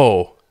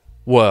 Oh,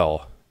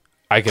 well,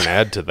 I can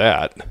add to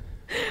that.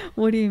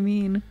 What do you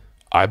mean?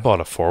 I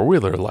bought a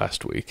four-wheeler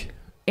last week.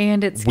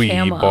 And it's we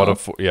camo.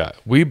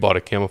 We bought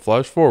a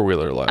camouflage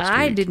four-wheeler last week.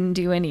 I didn't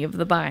do any of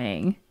the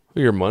buying.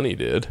 Well, your money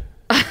did.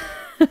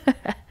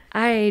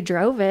 I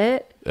drove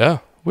it. Yeah,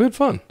 we had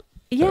fun.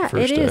 Yeah,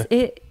 it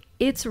is.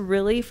 It's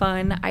really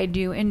fun. I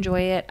do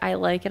enjoy it. I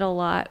like it a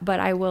lot.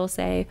 But I will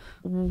say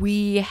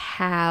this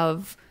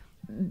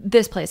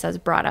place has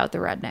brought out the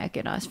redneck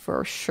in us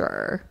for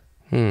sure.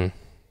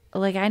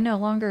 Like, I no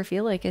longer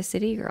feel like a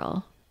city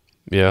girl.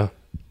 Yeah.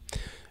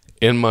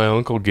 And my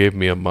uncle gave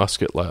me a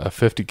musket, a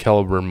 50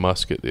 caliber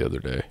musket the other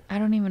day. I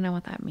don't even know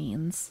what that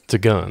means. It's a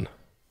gun.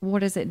 What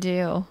does it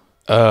do?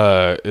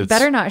 It's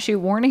better not shoot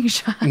warning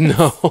shots.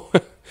 No.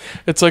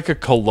 It's like a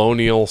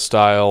colonial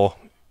style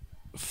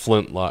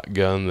flintlock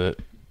gun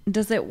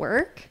Does it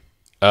work?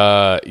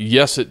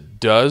 Yes, it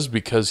does,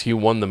 because he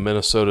won the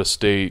Minnesota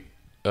State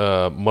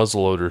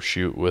muzzleloader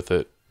shoot with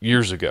it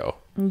years ago.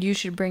 You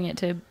should bring it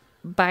to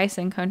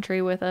bison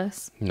country with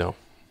us. No.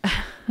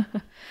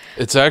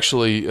 It's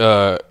actually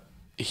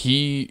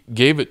he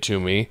gave it to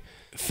me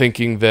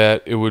thinking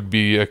that it would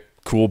be a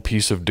cool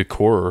piece of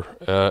decor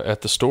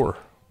at the store.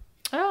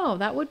 Oh,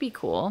 that would be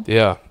cool.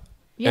 Yeah.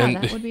 Yeah, and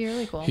that would be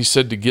really cool. He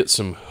said to get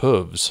some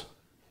hooves.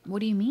 What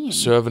do you mean?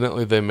 So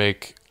evidently they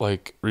make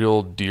like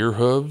real deer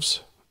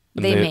hooves.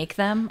 They make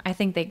them? I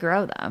think they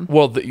grow them.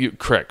 Well,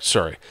 correct,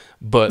 sorry.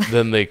 But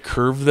then they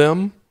curve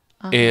them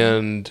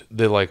and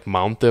they like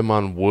mount them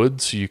on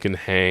wood so you can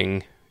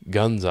hang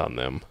guns on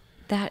them.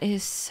 That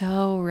is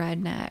so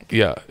redneck.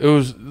 Yeah, it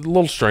was a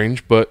little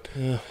strange, but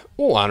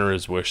we'll honor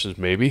his wishes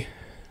maybe.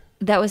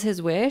 That was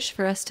his wish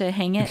for us to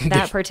hang it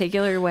that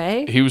particular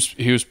way? He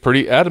was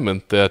pretty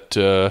adamant that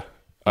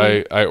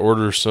I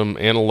order some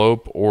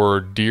antelope or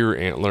deer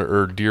antler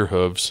or deer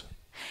hooves.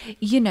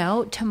 You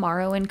know,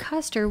 tomorrow in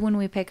Custer, when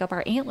we pick up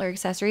our antler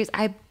accessories,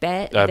 I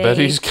bet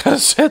he's got a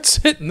set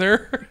sitting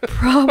there.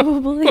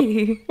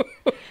 Probably.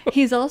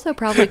 He's also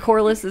probably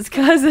Corliss's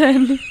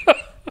cousin.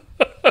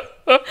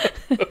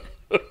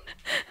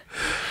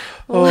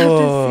 We'll have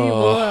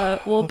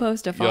to see. We'll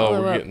post a follow-up.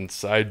 Y'all, we're getting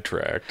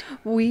sidetracked.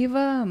 We've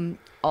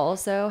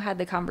also had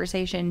the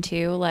conversation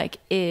too, like,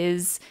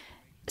 is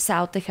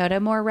South Dakota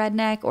more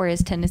redneck or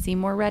is Tennessee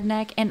more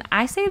redneck? And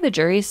I say the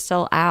jury's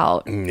still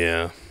out.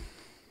 Yeah.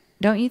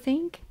 Don't you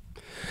think?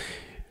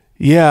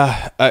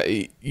 Yeah.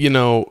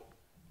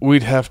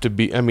 We'd have to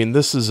be,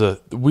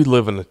 we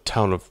live in a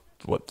town of,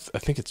 I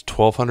think it's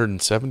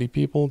 1,270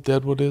 people,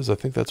 Deadwood is. I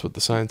think that's what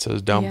the sign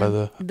says down by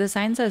the... The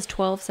sign says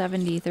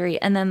 1,273.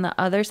 And then the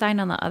other sign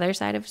on the other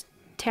side of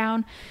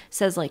town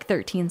says like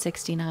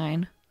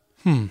 1,369.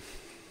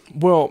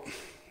 Well,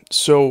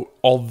 so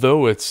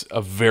although it's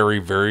a very,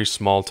 very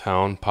small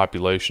town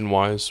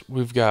population-wise,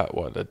 we've got,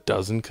 a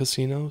dozen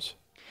casinos?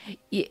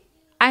 Yeah.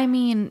 I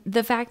mean,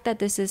 the fact that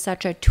this is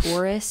such a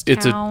tourist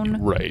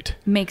town right.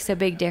 makes a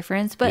big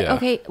difference. But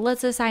okay,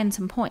 let's assign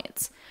some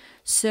points.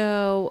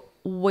 So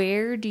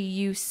where do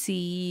you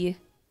see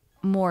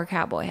more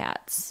cowboy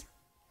hats?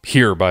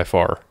 Here by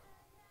far.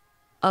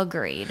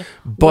 Agreed.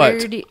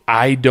 But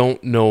I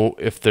don't know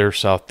if they're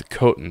South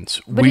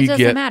Dakotans. But it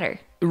doesn't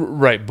matter.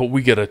 Right, but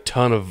we get a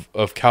ton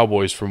of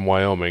cowboys from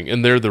Wyoming,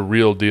 and they're the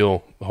real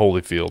deal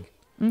Holyfield.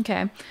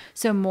 Okay.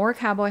 So more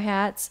cowboy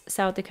hats,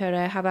 South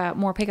Dakota. How about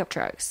more pickup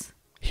trucks?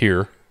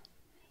 Here.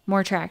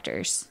 More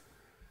tractors.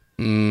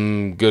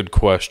 Good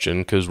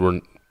question, because we're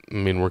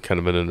kind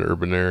of in an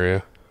urban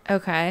area.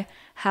 Okay.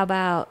 How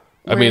about...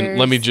 let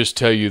me just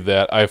tell you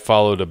that I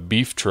followed a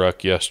beef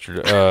truck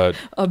yesterday.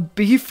 A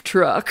beef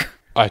truck?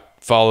 I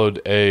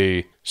followed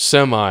a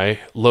semi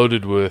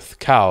loaded with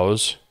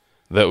cows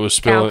that was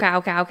spilling...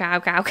 Cow.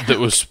 That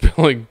was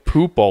spilling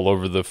poop all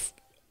over the...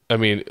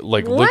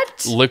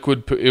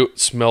 liquid poop. It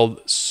smelled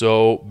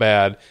so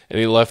bad, and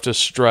he left a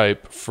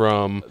stripe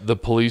from the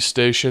police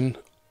station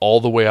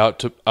all the way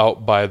out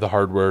by the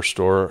hardware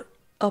store.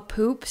 A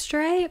poop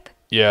stripe?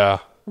 Yeah.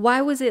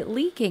 Why was it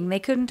leaking? They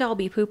couldn't all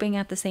be pooping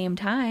at the same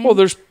time. Well,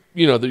 there's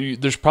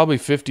probably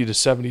 50 to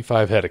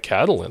 75 head of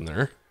cattle in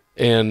there,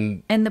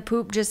 and the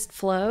poop just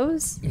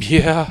flows?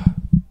 Yeah.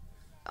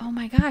 Oh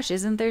my gosh,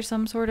 isn't there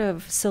some sort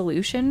of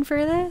solution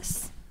for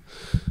this?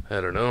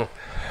 I don't know.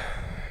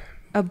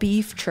 A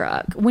beef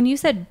truck. When you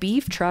said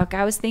beef truck,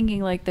 I was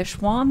thinking like the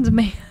Schwann's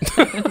man.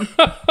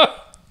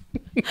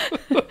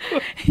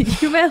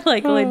 You meant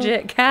like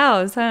legit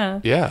cows,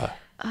 huh? Yeah.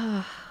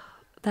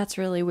 That's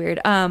really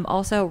weird.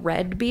 Also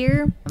red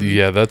beer.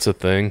 Yeah, that's a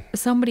thing.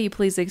 Somebody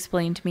please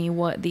explain to me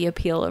what the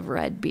appeal of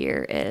red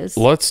beer is.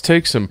 Let's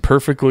take some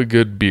perfectly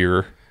good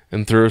beer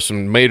and throw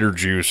some mater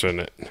juice in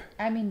it.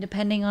 I mean,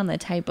 depending on the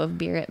type of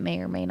beer, it may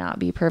or may not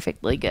be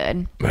perfectly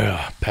good.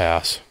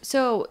 Pass.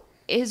 So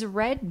is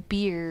red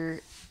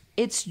beer,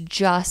 it's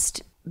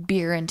just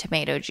beer and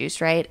tomato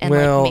juice, right? And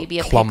like maybe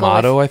a pickle.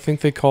 Clamato, I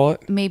think they call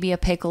it. Maybe a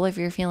pickle if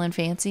you're feeling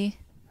fancy.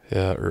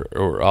 Yeah,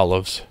 or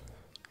olives.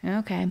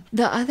 Okay.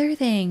 The other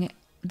thing,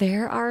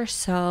 there are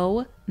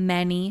so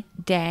many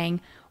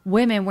dang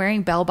women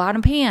wearing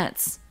bell-bottom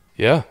pants.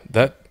 Yeah,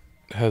 that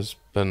has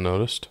been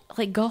noticed.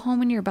 Like, go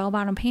home in your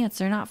bell-bottom pants.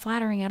 They're not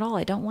flattering at all.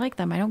 I don't like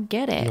them. I don't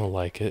get it. I don't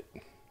like it.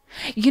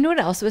 You know what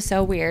else was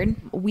so weird?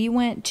 We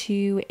went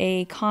to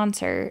a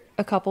concert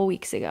a couple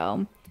weeks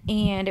ago,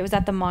 and it was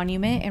at the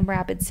Monument in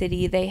Rapid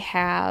City. They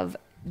have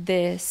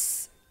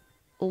this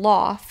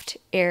loft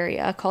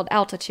area called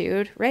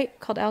Altitude, right?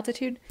 Called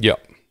Altitude?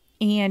 Yep.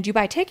 And you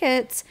buy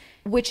tickets,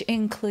 which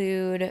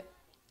include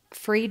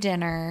free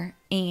dinner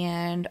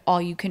and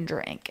all you can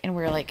drink. And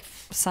we're like,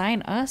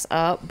 sign us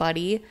up,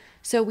 buddy.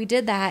 So we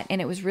did that,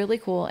 and it was really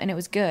cool, and it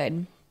was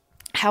good.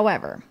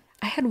 However,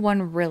 I had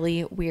one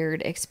really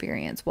weird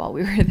experience while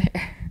we were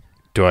there.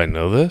 Do I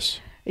know this?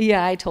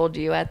 Yeah, I told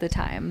you at the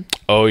time.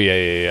 Oh,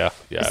 yeah.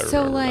 Yeah, I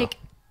so, remember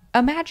now.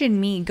 Imagine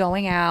me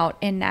going out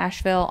in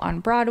Nashville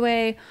on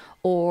Broadway,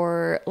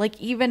 or,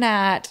 even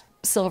at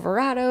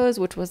Silverado's,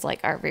 which was,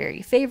 our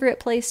very favorite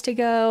place to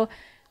go.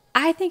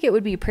 I think it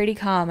would be pretty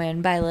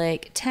common by,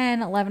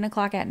 10, 11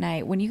 o'clock at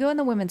night. When you go in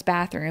the women's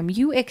bathroom,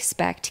 you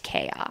expect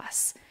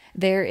chaos.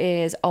 There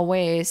is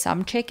always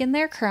some chick in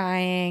there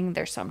crying.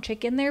 There's some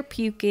chick in there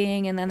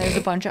puking. And then there's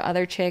a bunch of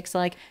other chicks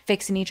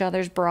fixing each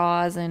other's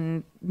bras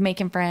and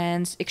making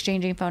friends,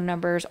 exchanging phone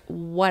numbers,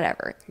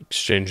 whatever.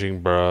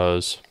 Exchanging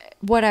bras.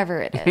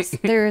 Whatever it is.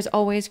 There is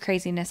always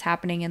craziness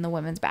happening in the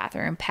women's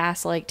bathroom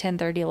past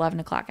 10:30, 11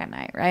 o'clock at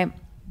night, right?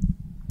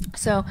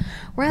 So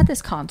we're at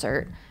this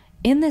concert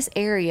in this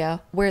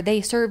area where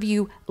they serve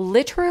you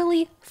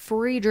literally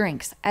free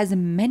drinks, as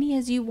many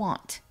as you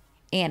want.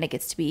 And it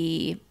gets to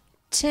be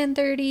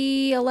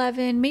 10:30,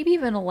 11, maybe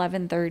even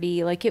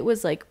 11:30. It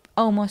was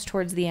almost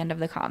towards the end of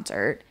the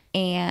concert.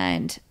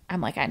 And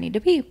I'm like, I need to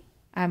pee.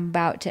 I'm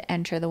about to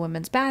enter the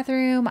women's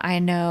bathroom. I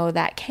know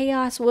that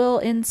chaos will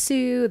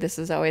ensue. This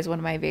is always one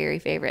of my very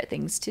favorite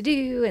things to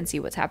do and see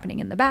what's happening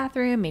in the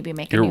bathroom, maybe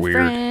make a new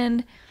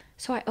friend.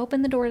 So I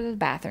open the door to the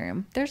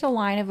bathroom. There's a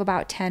line of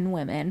about 10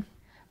 women.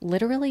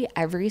 Literally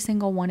every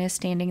single one is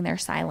standing there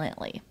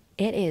silently.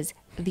 It is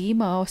the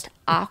most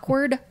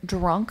awkward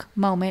drunk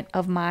moment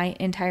of my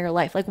entire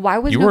life. Like, why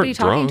was nobody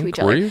talking to each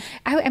other? You?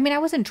 I mean, I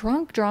wasn't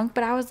drunk,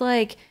 but I was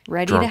like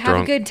ready to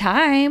have a good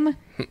time.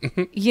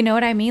 You know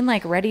what I mean?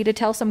 Like ready to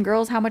tell some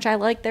girls how much I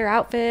like their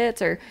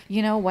outfits or,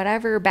 you know,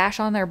 whatever, bash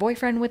on their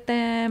boyfriend with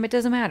them. It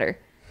doesn't matter.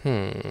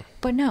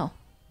 But no,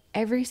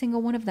 every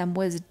single one of them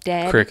was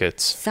dead.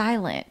 Crickets.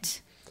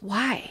 Silent.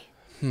 Why?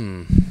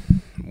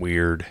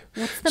 Weird.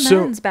 What's the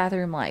men's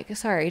bathroom like?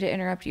 Sorry to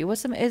interrupt you.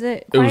 Is it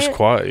quiet? It was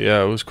quiet.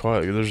 Yeah, it was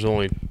quiet. There's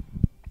only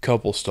a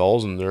couple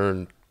stalls in there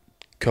and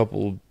a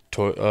couple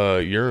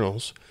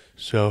urinals.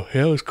 So,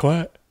 yeah, it was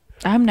quiet.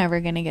 I'm never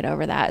going to get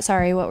over that.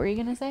 Sorry, what were you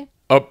going to say?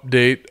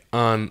 Update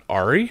on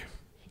Ari?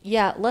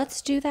 Yeah,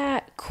 let's do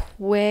that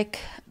quick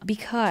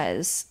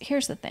because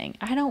here's the thing.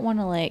 I don't want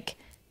to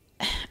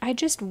I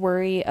just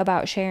worry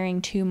about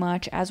sharing too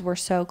much as we're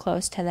so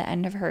close to the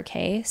end of her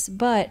case,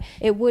 but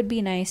it would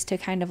be nice to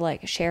kind of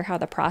share how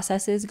the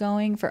process is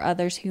going for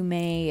others who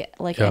may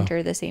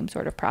enter the same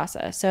sort of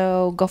process.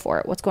 So go for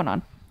it. What's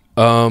going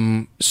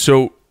on?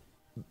 So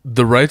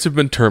the rights have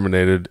been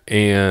terminated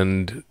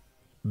and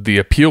the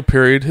appeal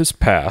period has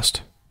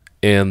passed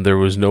and there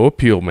was no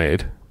appeal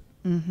made.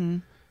 Mm-hmm.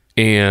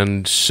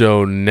 And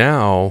so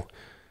now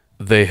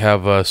they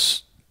have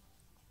us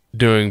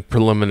doing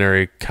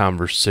preliminary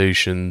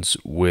conversations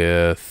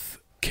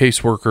with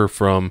caseworker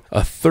from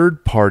a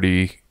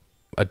third-party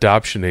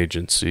adoption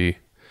agency.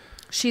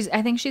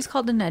 I think she's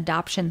called an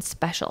adoption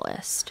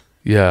specialist.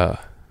 Yeah.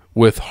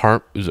 With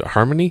is it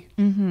Harmony?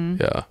 Mm-hmm.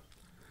 Yeah.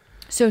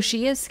 So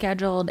she has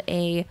scheduled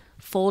a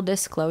full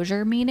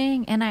disclosure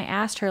meeting, and I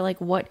asked her,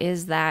 what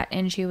is that?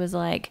 And she was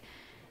like,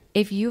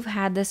 if you've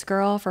had this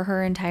girl for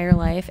her entire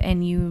life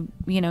and you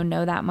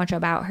know that much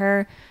about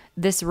her,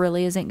 this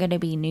really isn't going to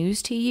be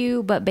news to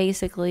you, but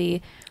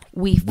basically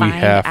we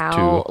find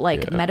out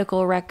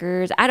medical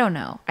records. I don't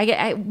know.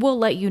 I will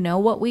let you know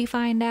what we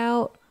find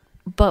out,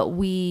 but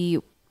we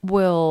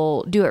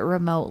will do it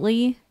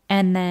remotely.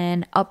 And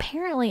then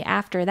apparently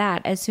after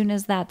that, as soon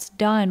as that's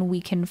done,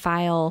 we can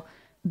file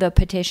the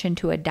petition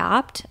to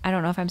adopt. I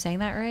don't know if I'm saying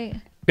that right.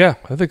 Yeah,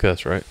 I think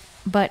that's right.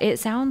 But it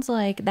sounds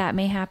like that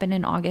may happen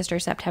in August or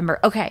September.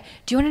 Okay.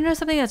 Do you want to know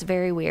something that's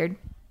very weird?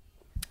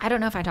 I don't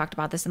know if I talked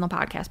about this in the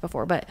podcast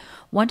before, but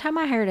one time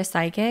I hired a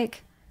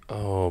psychic.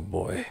 Oh,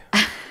 boy.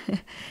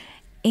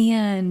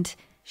 And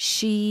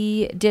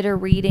she did a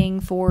reading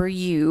for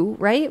you,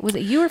 right? Was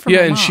it you or for my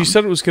mom? Yeah, and she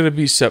said it was going to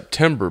be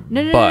September.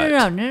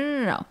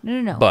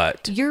 No.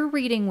 But your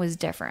reading was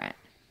different.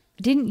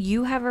 Didn't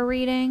you have a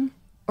reading?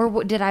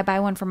 Or did I buy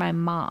one for my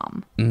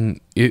mom?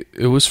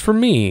 It was for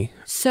me.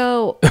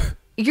 So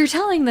you're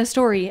telling the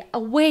story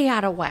way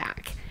out of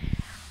whack.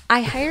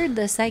 I hired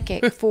the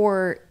psychic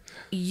for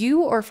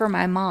you or for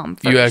my mom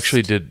first? You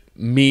actually did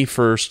me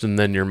first and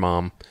then your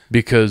mom.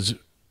 Because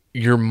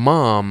your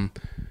mom,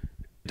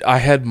 I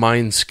had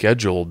mine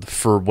scheduled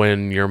for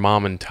when your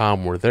mom and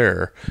Tom were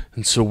there.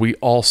 And so we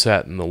all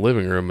sat in the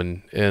living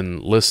room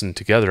and listened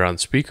together on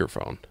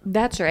speakerphone.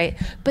 That's right.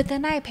 But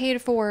then I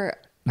paid for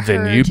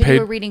her to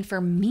do a reading for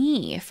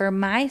me, for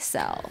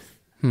myself.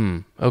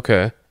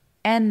 Okay.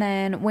 And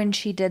then when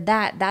she did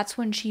that, that's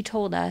when she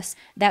told us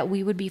that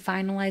we would be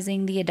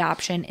finalizing the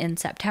adoption in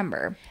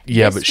September.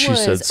 Yeah, but she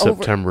said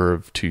September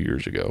of 2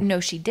 years ago. No,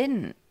 she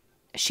didn't.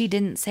 She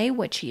didn't say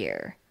which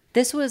year.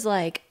 This was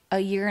a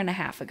year and a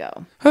half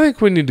ago. I think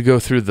we need to go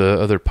through the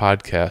other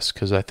podcasts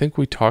because I think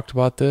we talked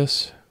about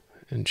this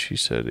and she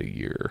said a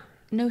year.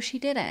 No, she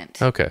didn't.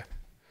 Okay.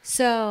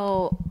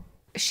 So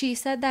she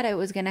said that it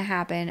was going to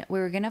happen. We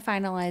were going to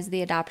finalize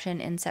the adoption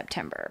in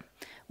September.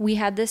 We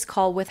had this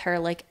call with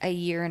her a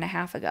year and a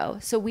half ago.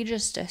 So we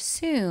just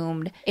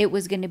assumed it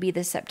was going to be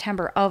the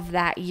September of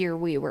that year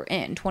we were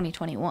in,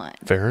 2021.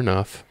 Fair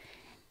enough.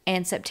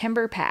 And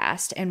September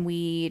passed and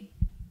we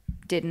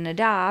didn't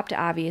adopt,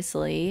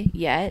 obviously,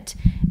 yet.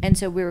 And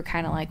so we were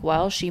kind of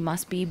well, she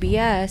must be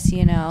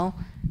BS,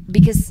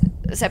 because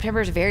September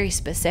is very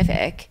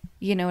specific.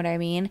 You know what I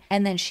mean?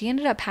 And then she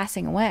ended up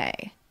passing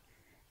away.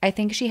 I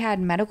think she had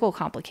medical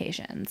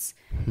complications.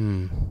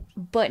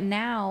 But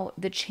now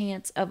the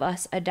chance of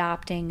us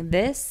adopting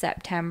this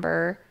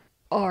September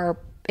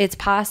it's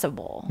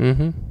possible.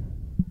 Mm-hmm.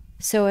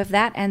 So if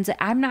that ends,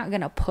 I'm not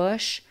going to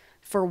push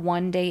for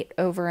one date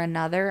over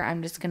another.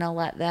 I'm just going to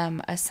let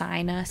them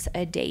assign us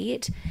a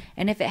date.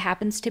 And if it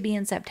happens to be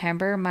in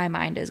September, my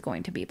mind is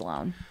going to be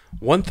blown.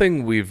 One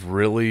thing we've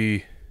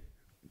really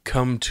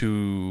come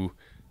to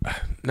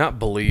not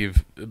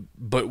believe,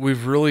 but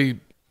we've really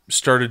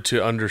started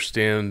to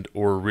understand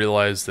or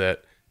realize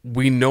that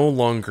we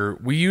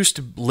used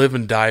to live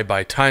and die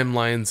by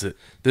timelines, that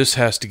this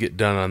has to get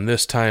done on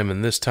this time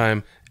and this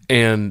time.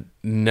 And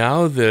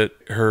now that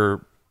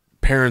her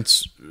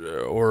parents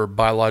or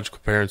biological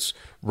parents'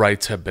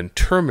 rights have been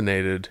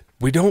terminated,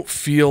 we don't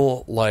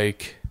feel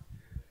like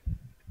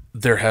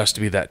there has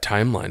to be that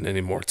timeline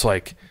anymore. It's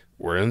like,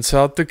 we're in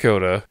South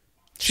Dakota.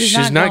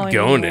 She's not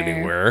going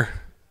anywhere.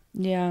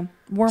 Yeah.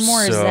 We're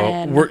more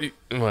zen.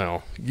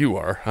 Well, you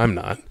are. I'm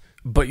not.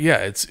 But yeah,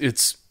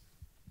 it's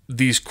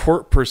these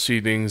court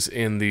proceedings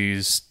and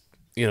these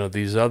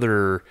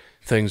other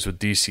things with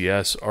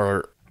DCS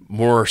are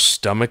more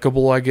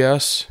stomachable, I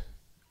guess,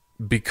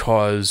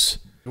 because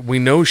we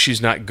know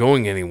she's not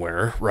going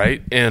anywhere,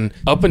 right? And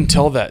up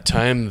until that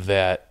time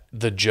that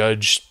the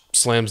judge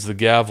slams the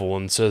gavel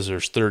and says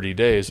there's 30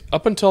 days,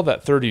 up until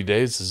that 30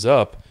 days is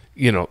up,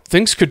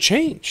 things could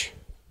change.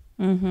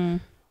 Mm-hmm.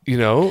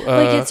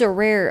 Like it's a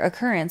rare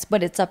occurrence,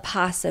 but it's a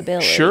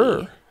possibility.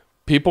 Sure.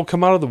 People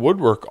come out of the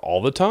woodwork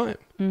all the time.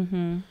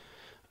 Mm-hmm.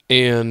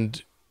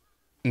 And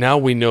now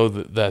we know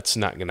that that's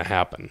not going to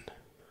happen.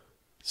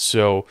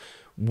 So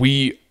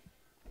the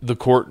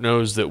court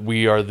knows that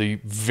we are the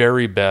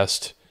very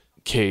best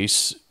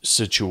case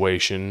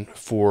situation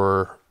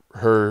for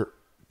her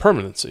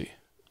permanency.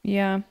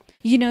 Yeah.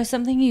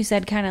 Something you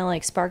said kind of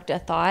like sparked a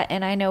thought,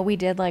 and I know we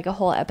did like a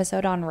whole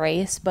episode on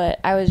race, but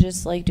I was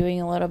just like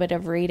doing a little bit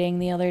of reading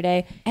the other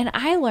day, and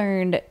I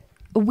learned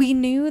we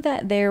knew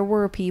that there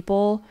were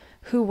people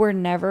who were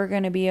never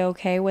going to be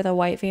okay with a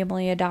white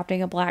family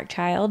adopting a black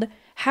child.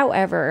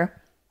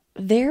 However,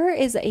 there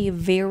is a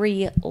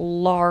very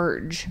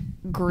large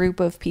group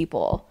of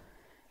people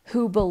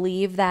who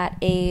believe that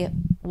a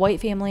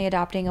white family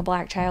adopting a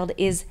black child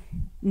is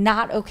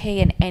not okay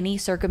in any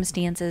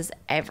circumstances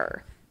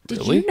ever.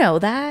 Did you know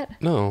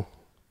that? No.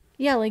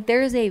 Yeah, like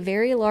there is a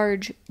very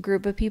large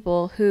group of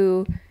people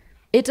who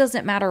it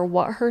doesn't matter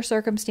what her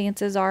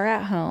circumstances are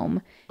at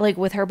home, like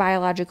with her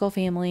biological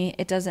family.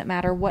 It doesn't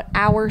matter what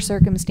our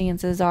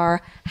circumstances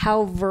are,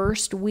 how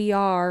versed we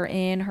are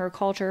in her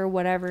culture,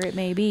 whatever it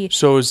may be.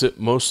 So is it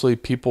mostly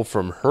people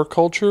from her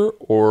culture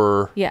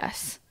or?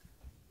 Yes.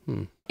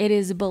 It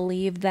is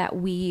believed that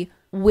we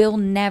will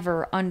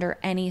never, under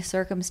any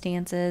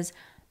circumstances,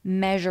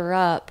 measure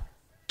up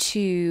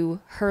to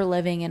her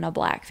living in a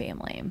black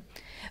family.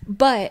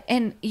 But,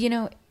 and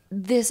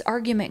this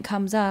argument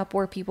comes up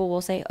where people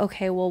will say,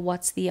 okay, well,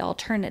 what's the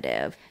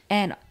alternative?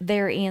 And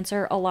their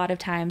answer a lot of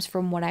times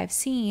from what I've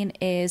seen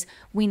is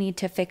we need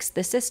to fix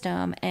the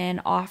system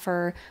and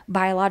offer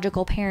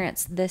biological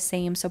parents the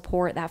same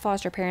support that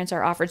foster parents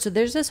are offered. So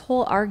there's this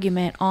whole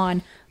argument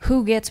on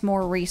who gets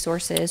more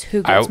resources,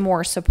 who gets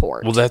more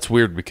support. Well, that's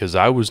weird because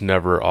I was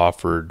never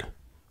offered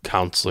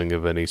counseling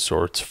of any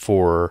sorts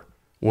for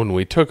when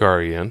we took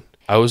Ari in.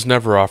 I was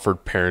never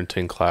offered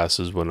parenting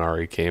classes when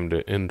Ari came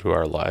into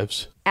our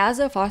lives. As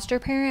a foster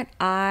parent,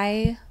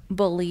 I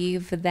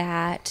believe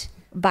that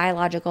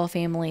biological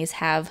families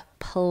have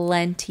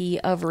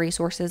plenty of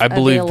resources available. I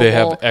believe they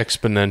have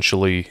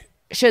exponentially.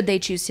 Should they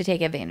choose to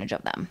take advantage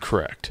of them.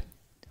 Correct.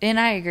 And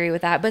I agree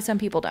with that, but some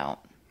people don't.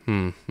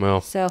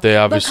 Well, so they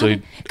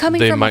obviously...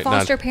 Coming from a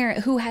foster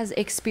parent who has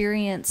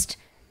experienced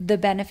the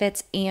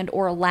benefits and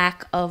or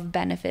lack of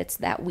benefits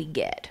that we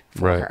get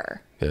for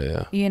her.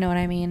 Yeah. You know what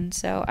I mean?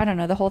 So I don't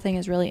know. The whole thing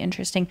is really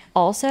interesting.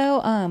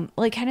 Also,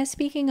 like kind of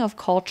speaking of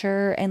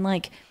culture and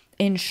like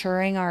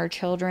ensuring our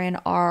children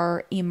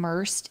are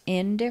immersed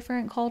in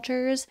different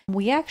cultures,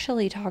 we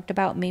actually talked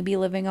about maybe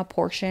living a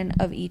portion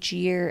of each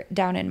year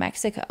down in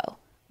Mexico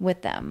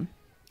with them.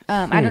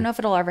 I don't know if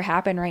it'll ever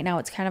happen right now.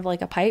 It's kind of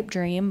like a pipe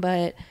dream,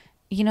 but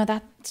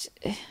that's,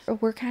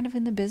 we're kind of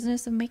in the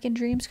business of making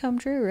dreams come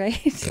true,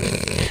 right?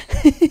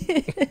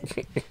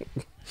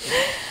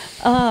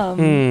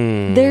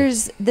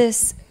 There's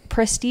this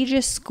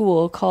prestigious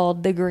school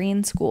called the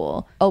Green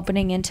School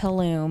opening in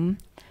Tulum.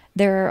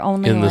 There are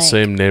only in the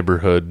same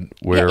neighborhood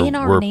where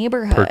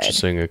we're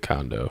purchasing a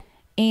condo.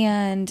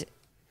 And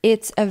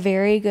it's a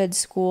very good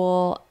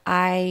school.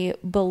 I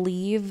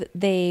believe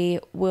they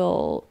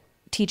will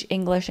teach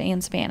English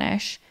and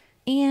Spanish.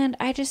 And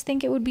I just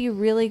think it would be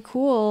really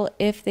cool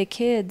if the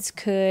kids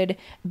could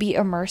be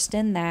immersed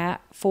in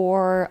that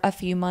for a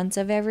few months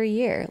of every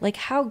year. Like,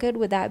 how good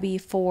would that be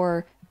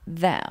for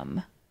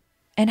them?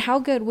 And how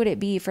good would it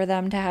be for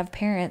them to have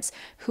parents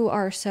who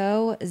are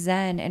so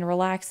zen and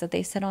relaxed that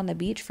they sit on the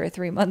beach for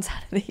 3 months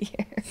out of the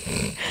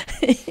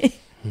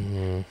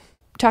year?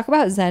 Talk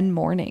about zen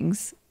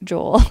mornings,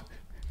 Joel.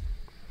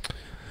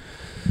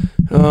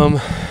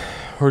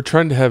 We're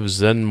trying to have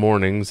zen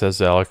mornings,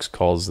 as Alex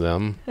calls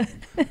them.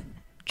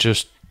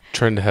 Just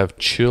trying to have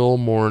chill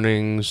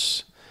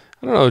mornings.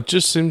 I don't know. It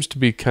just seems to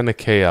be kind of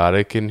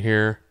chaotic in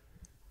here,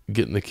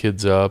 getting the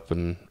kids up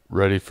and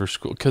ready for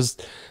school. Because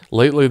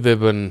lately they've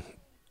been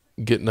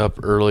getting up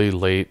early,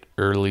 late,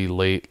 early,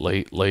 late,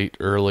 late, late,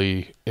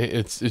 early.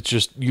 It's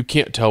just, you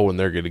can't tell when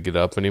they're going to get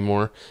up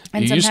anymore.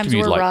 And it used to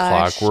be like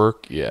rushed.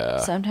 clockwork. Yeah.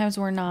 Sometimes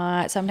we're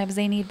not. Sometimes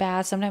they need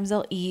baths. Sometimes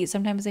they'll eat.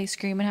 Sometimes they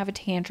scream and have a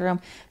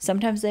tantrum.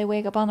 Sometimes they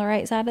wake up on the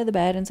right side of the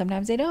bed and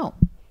sometimes they don't.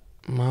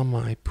 Mama,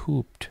 I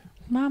pooped.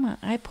 Mama,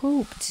 I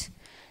pooped.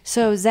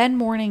 So Zen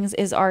mornings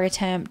is our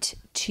attempt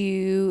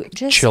to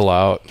just chill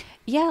out.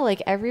 Yeah,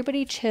 like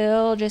everybody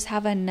chill, just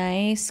have a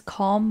nice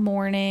calm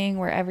morning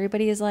where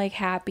everybody is like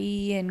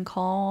happy and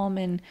calm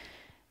and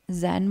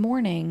Zen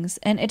mornings,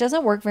 and it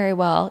doesn't work very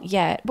well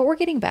yet, but we're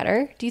getting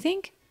better. Do you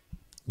think?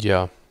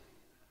 Yeah.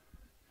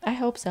 I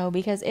hope so,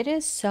 because it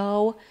is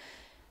so,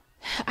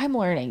 I'm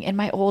learning in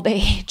my old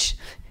age.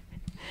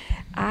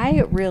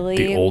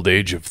 The old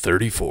age of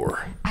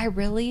 34. I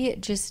really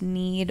just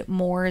need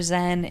more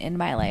Zen in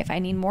my life. I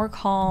need more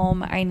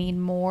calm. I need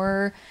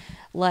more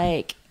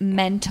like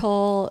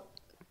mental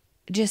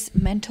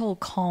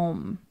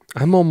calm.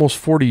 I'm almost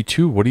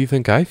 42. What do you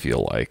think I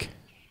feel like?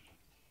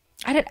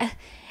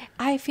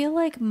 I feel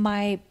like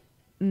my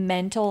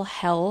mental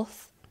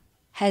health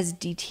has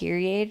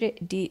deteriorated,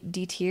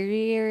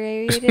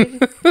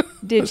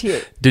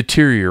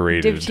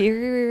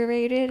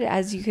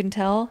 as you can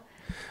tell.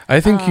 I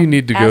think you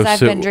need to go as I've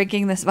been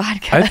drinking this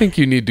vodka. I think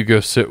you need to go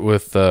sit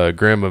with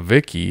Grandma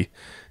Vicky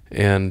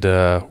and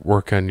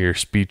work on your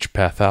speech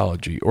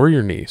pathology, or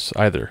your niece,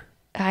 either.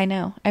 I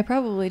know. I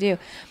probably do.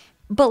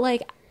 But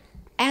like,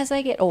 as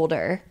I get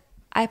older,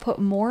 I put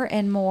more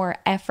and more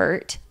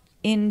effort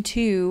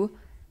into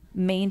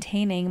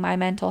maintaining my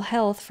mental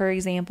health. For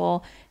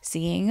example,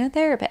 seeing a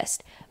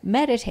therapist,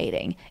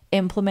 meditating,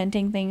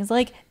 implementing things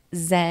like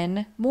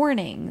Zen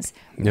mornings,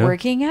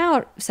 working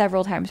out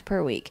several times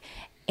per week.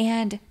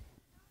 And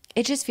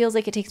it just feels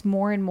like it takes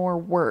more and more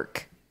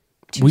work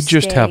to We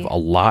just have a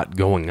lot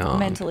going on.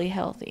 Mentally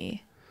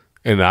healthy.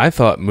 And I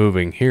thought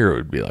moving here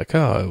would be like,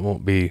 oh, it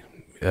won't be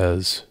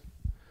as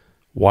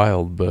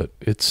wild, but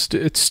it's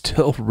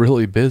still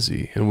really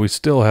busy, and we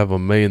still have a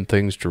million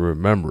things to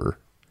remember.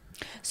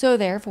 So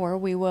therefore,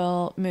 we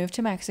will move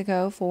to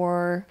Mexico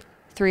for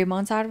 3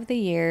 months out of the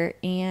year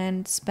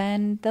and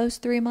spend those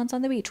 3 months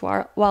on the beach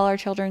while our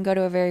children go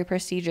to a very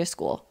prestigious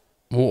school.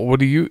 Well, what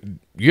do you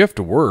have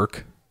to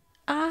work?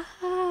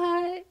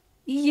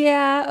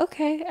 Yeah,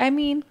 okay. I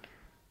mean,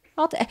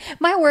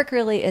 my work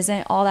really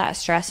isn't all that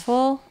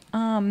stressful.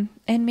 And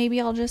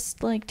maybe I'll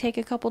just like take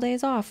a couple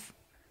days off,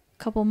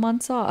 couple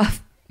months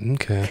off.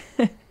 Okay.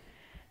 I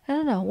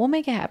don't know. We'll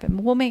make it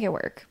happen. We'll make it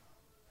work.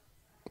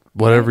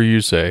 Whatever you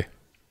say.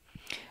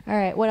 All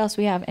right. What else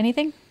we have?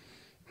 Anything?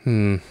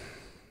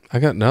 I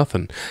got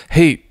nothing.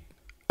 Hey,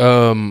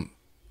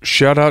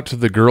 shout out to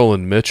the girl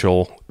in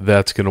Mitchell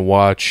that's going to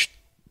watch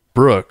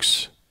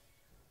Brooks.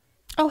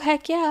 Oh,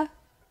 heck yeah.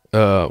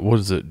 What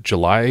is it?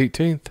 July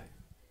 18th?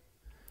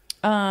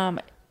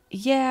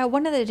 Yeah,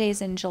 one of the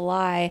days in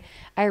July,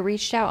 I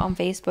reached out on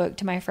Facebook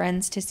to my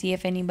friends to see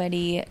if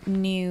anybody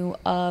knew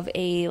of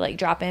a like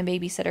drop-in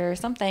babysitter or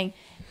something.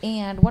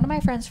 And one of my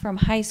friends from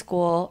high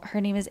school,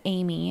 her name is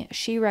Amy,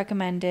 she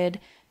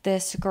recommended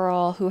this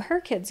girl who her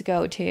kids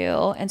go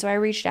to. And so I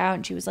reached out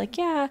and she was like,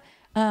 yeah,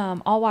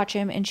 I'll watch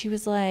him. And she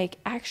was like,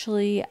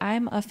 actually,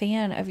 I'm a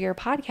fan of your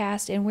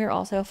podcast and we're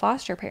also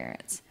foster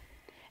parents.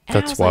 And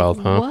that's wild,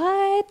 like, huh?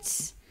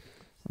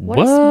 What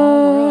a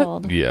small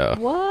world. Yeah.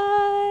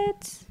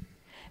 What?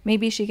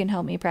 Maybe she can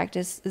help me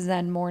practice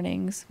Zen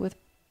mornings with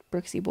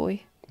Brooksy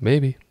Boy.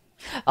 Maybe.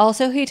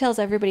 Also, he tells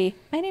everybody,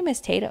 my name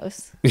is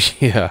Tatos.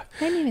 Yeah.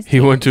 My name is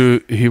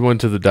Tatos. He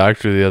went to the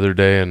doctor the other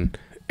day and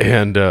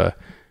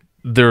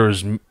there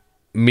was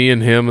me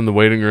and him in the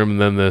waiting room,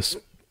 and then this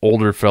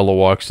older fellow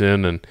walks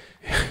in and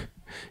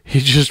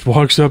he just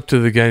walks up to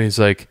the guy and he's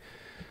like,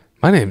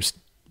 my name's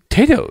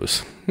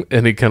Tatos.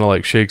 And he kind of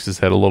like shakes his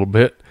head a little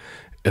bit.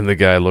 And the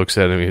guy looks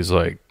at him. He's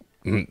like,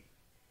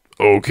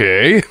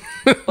 okay.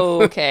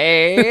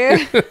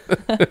 Okay.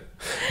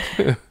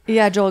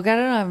 Yeah, Joel got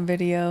it on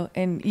video.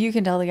 And you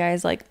can tell the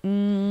guy's like,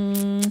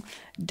 don't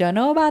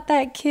know about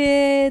that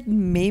kid.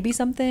 Maybe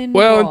something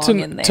wrong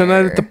in there.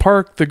 Tonight at the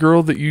park, the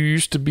girl that you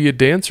used to be a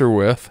dancer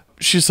with,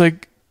 she's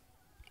like,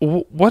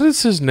 what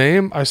is his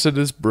name? I said,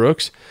 it's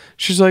Brooks.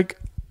 She's like,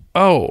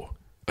 oh,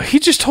 he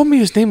just told me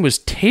his name was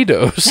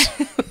Tatos.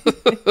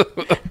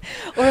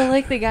 Or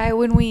like the guy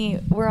when we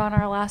were on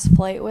our last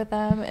flight with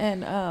them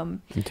and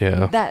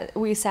that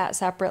we sat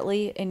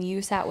separately and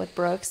you sat with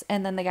Brooks,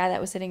 and then the guy that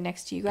was sitting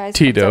next to you guys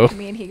Tito comes up to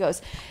me and he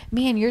goes,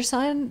 man, your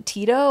son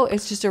Tito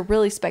is just a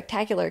really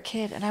spectacular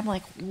kid. And I'm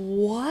like,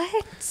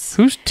 what?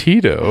 Who's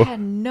Tito? I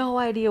had no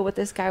idea what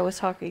this guy was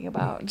talking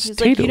about. He's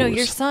like,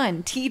 your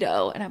son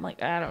Tito. And I'm like,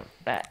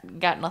 that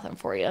got nothing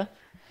for you.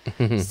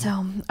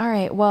 So all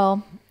right,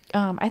 well,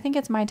 I think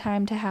it's my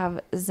time to have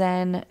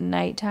Zen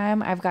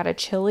nighttime. I've got a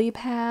chili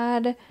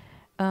pad.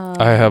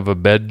 I have a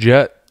bed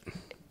jet.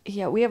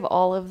 Yeah, we have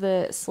all of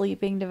the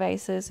sleeping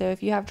devices. So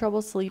if you have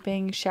trouble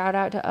sleeping, shout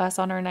out to us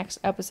on our next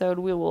episode.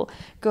 We will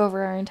go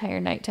over our entire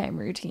nighttime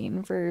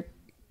routine for.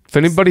 If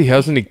anybody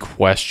has any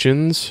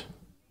questions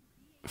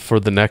for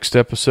the next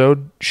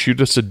episode, shoot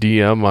us a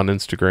DM on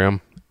Instagram.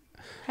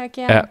 Heck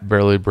yeah. At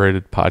Barely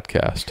Braided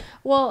Podcast.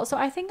 Well, so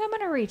I think I'm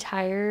going to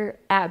retire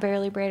at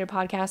Barely Braided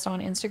Podcast on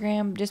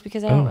Instagram just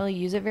because I don't really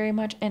use it very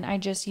much. And I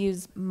just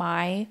use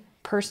my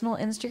personal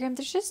Instagram.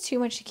 There's just too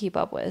much to keep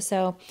up with.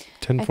 So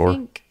 10-4. I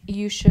think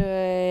you should,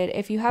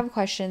 if you have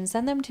questions,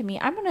 send them to me.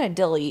 I'm going to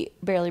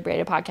delete Barely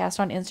Braided Podcast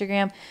on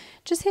Instagram.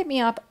 Just hit me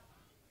up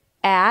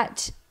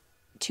at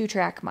 2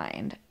 Track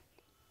Mind.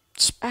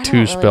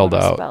 two spelled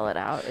out. Spell it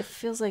out. It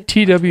feels like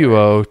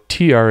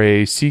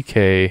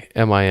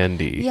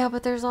TWOTRACKMIND. Yeah,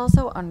 but there's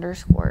also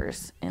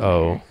underscores in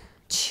there.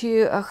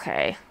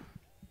 Okay.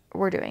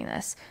 We're doing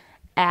this.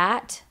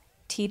 At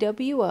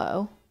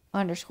TWO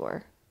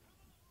underscore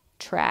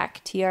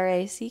track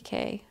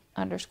TRACK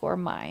underscore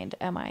mind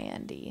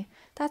MIND.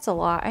 That's a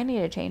lot. I need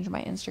to change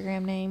my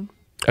Instagram name.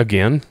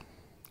 Again?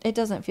 It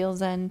doesn't feel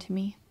zen to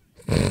me.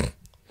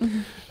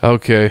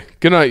 Okay.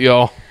 Good night,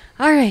 y'all.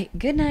 All right.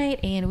 Good night,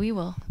 and we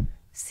will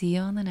see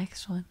you on the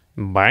next one.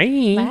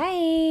 Bye.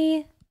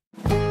 Bye.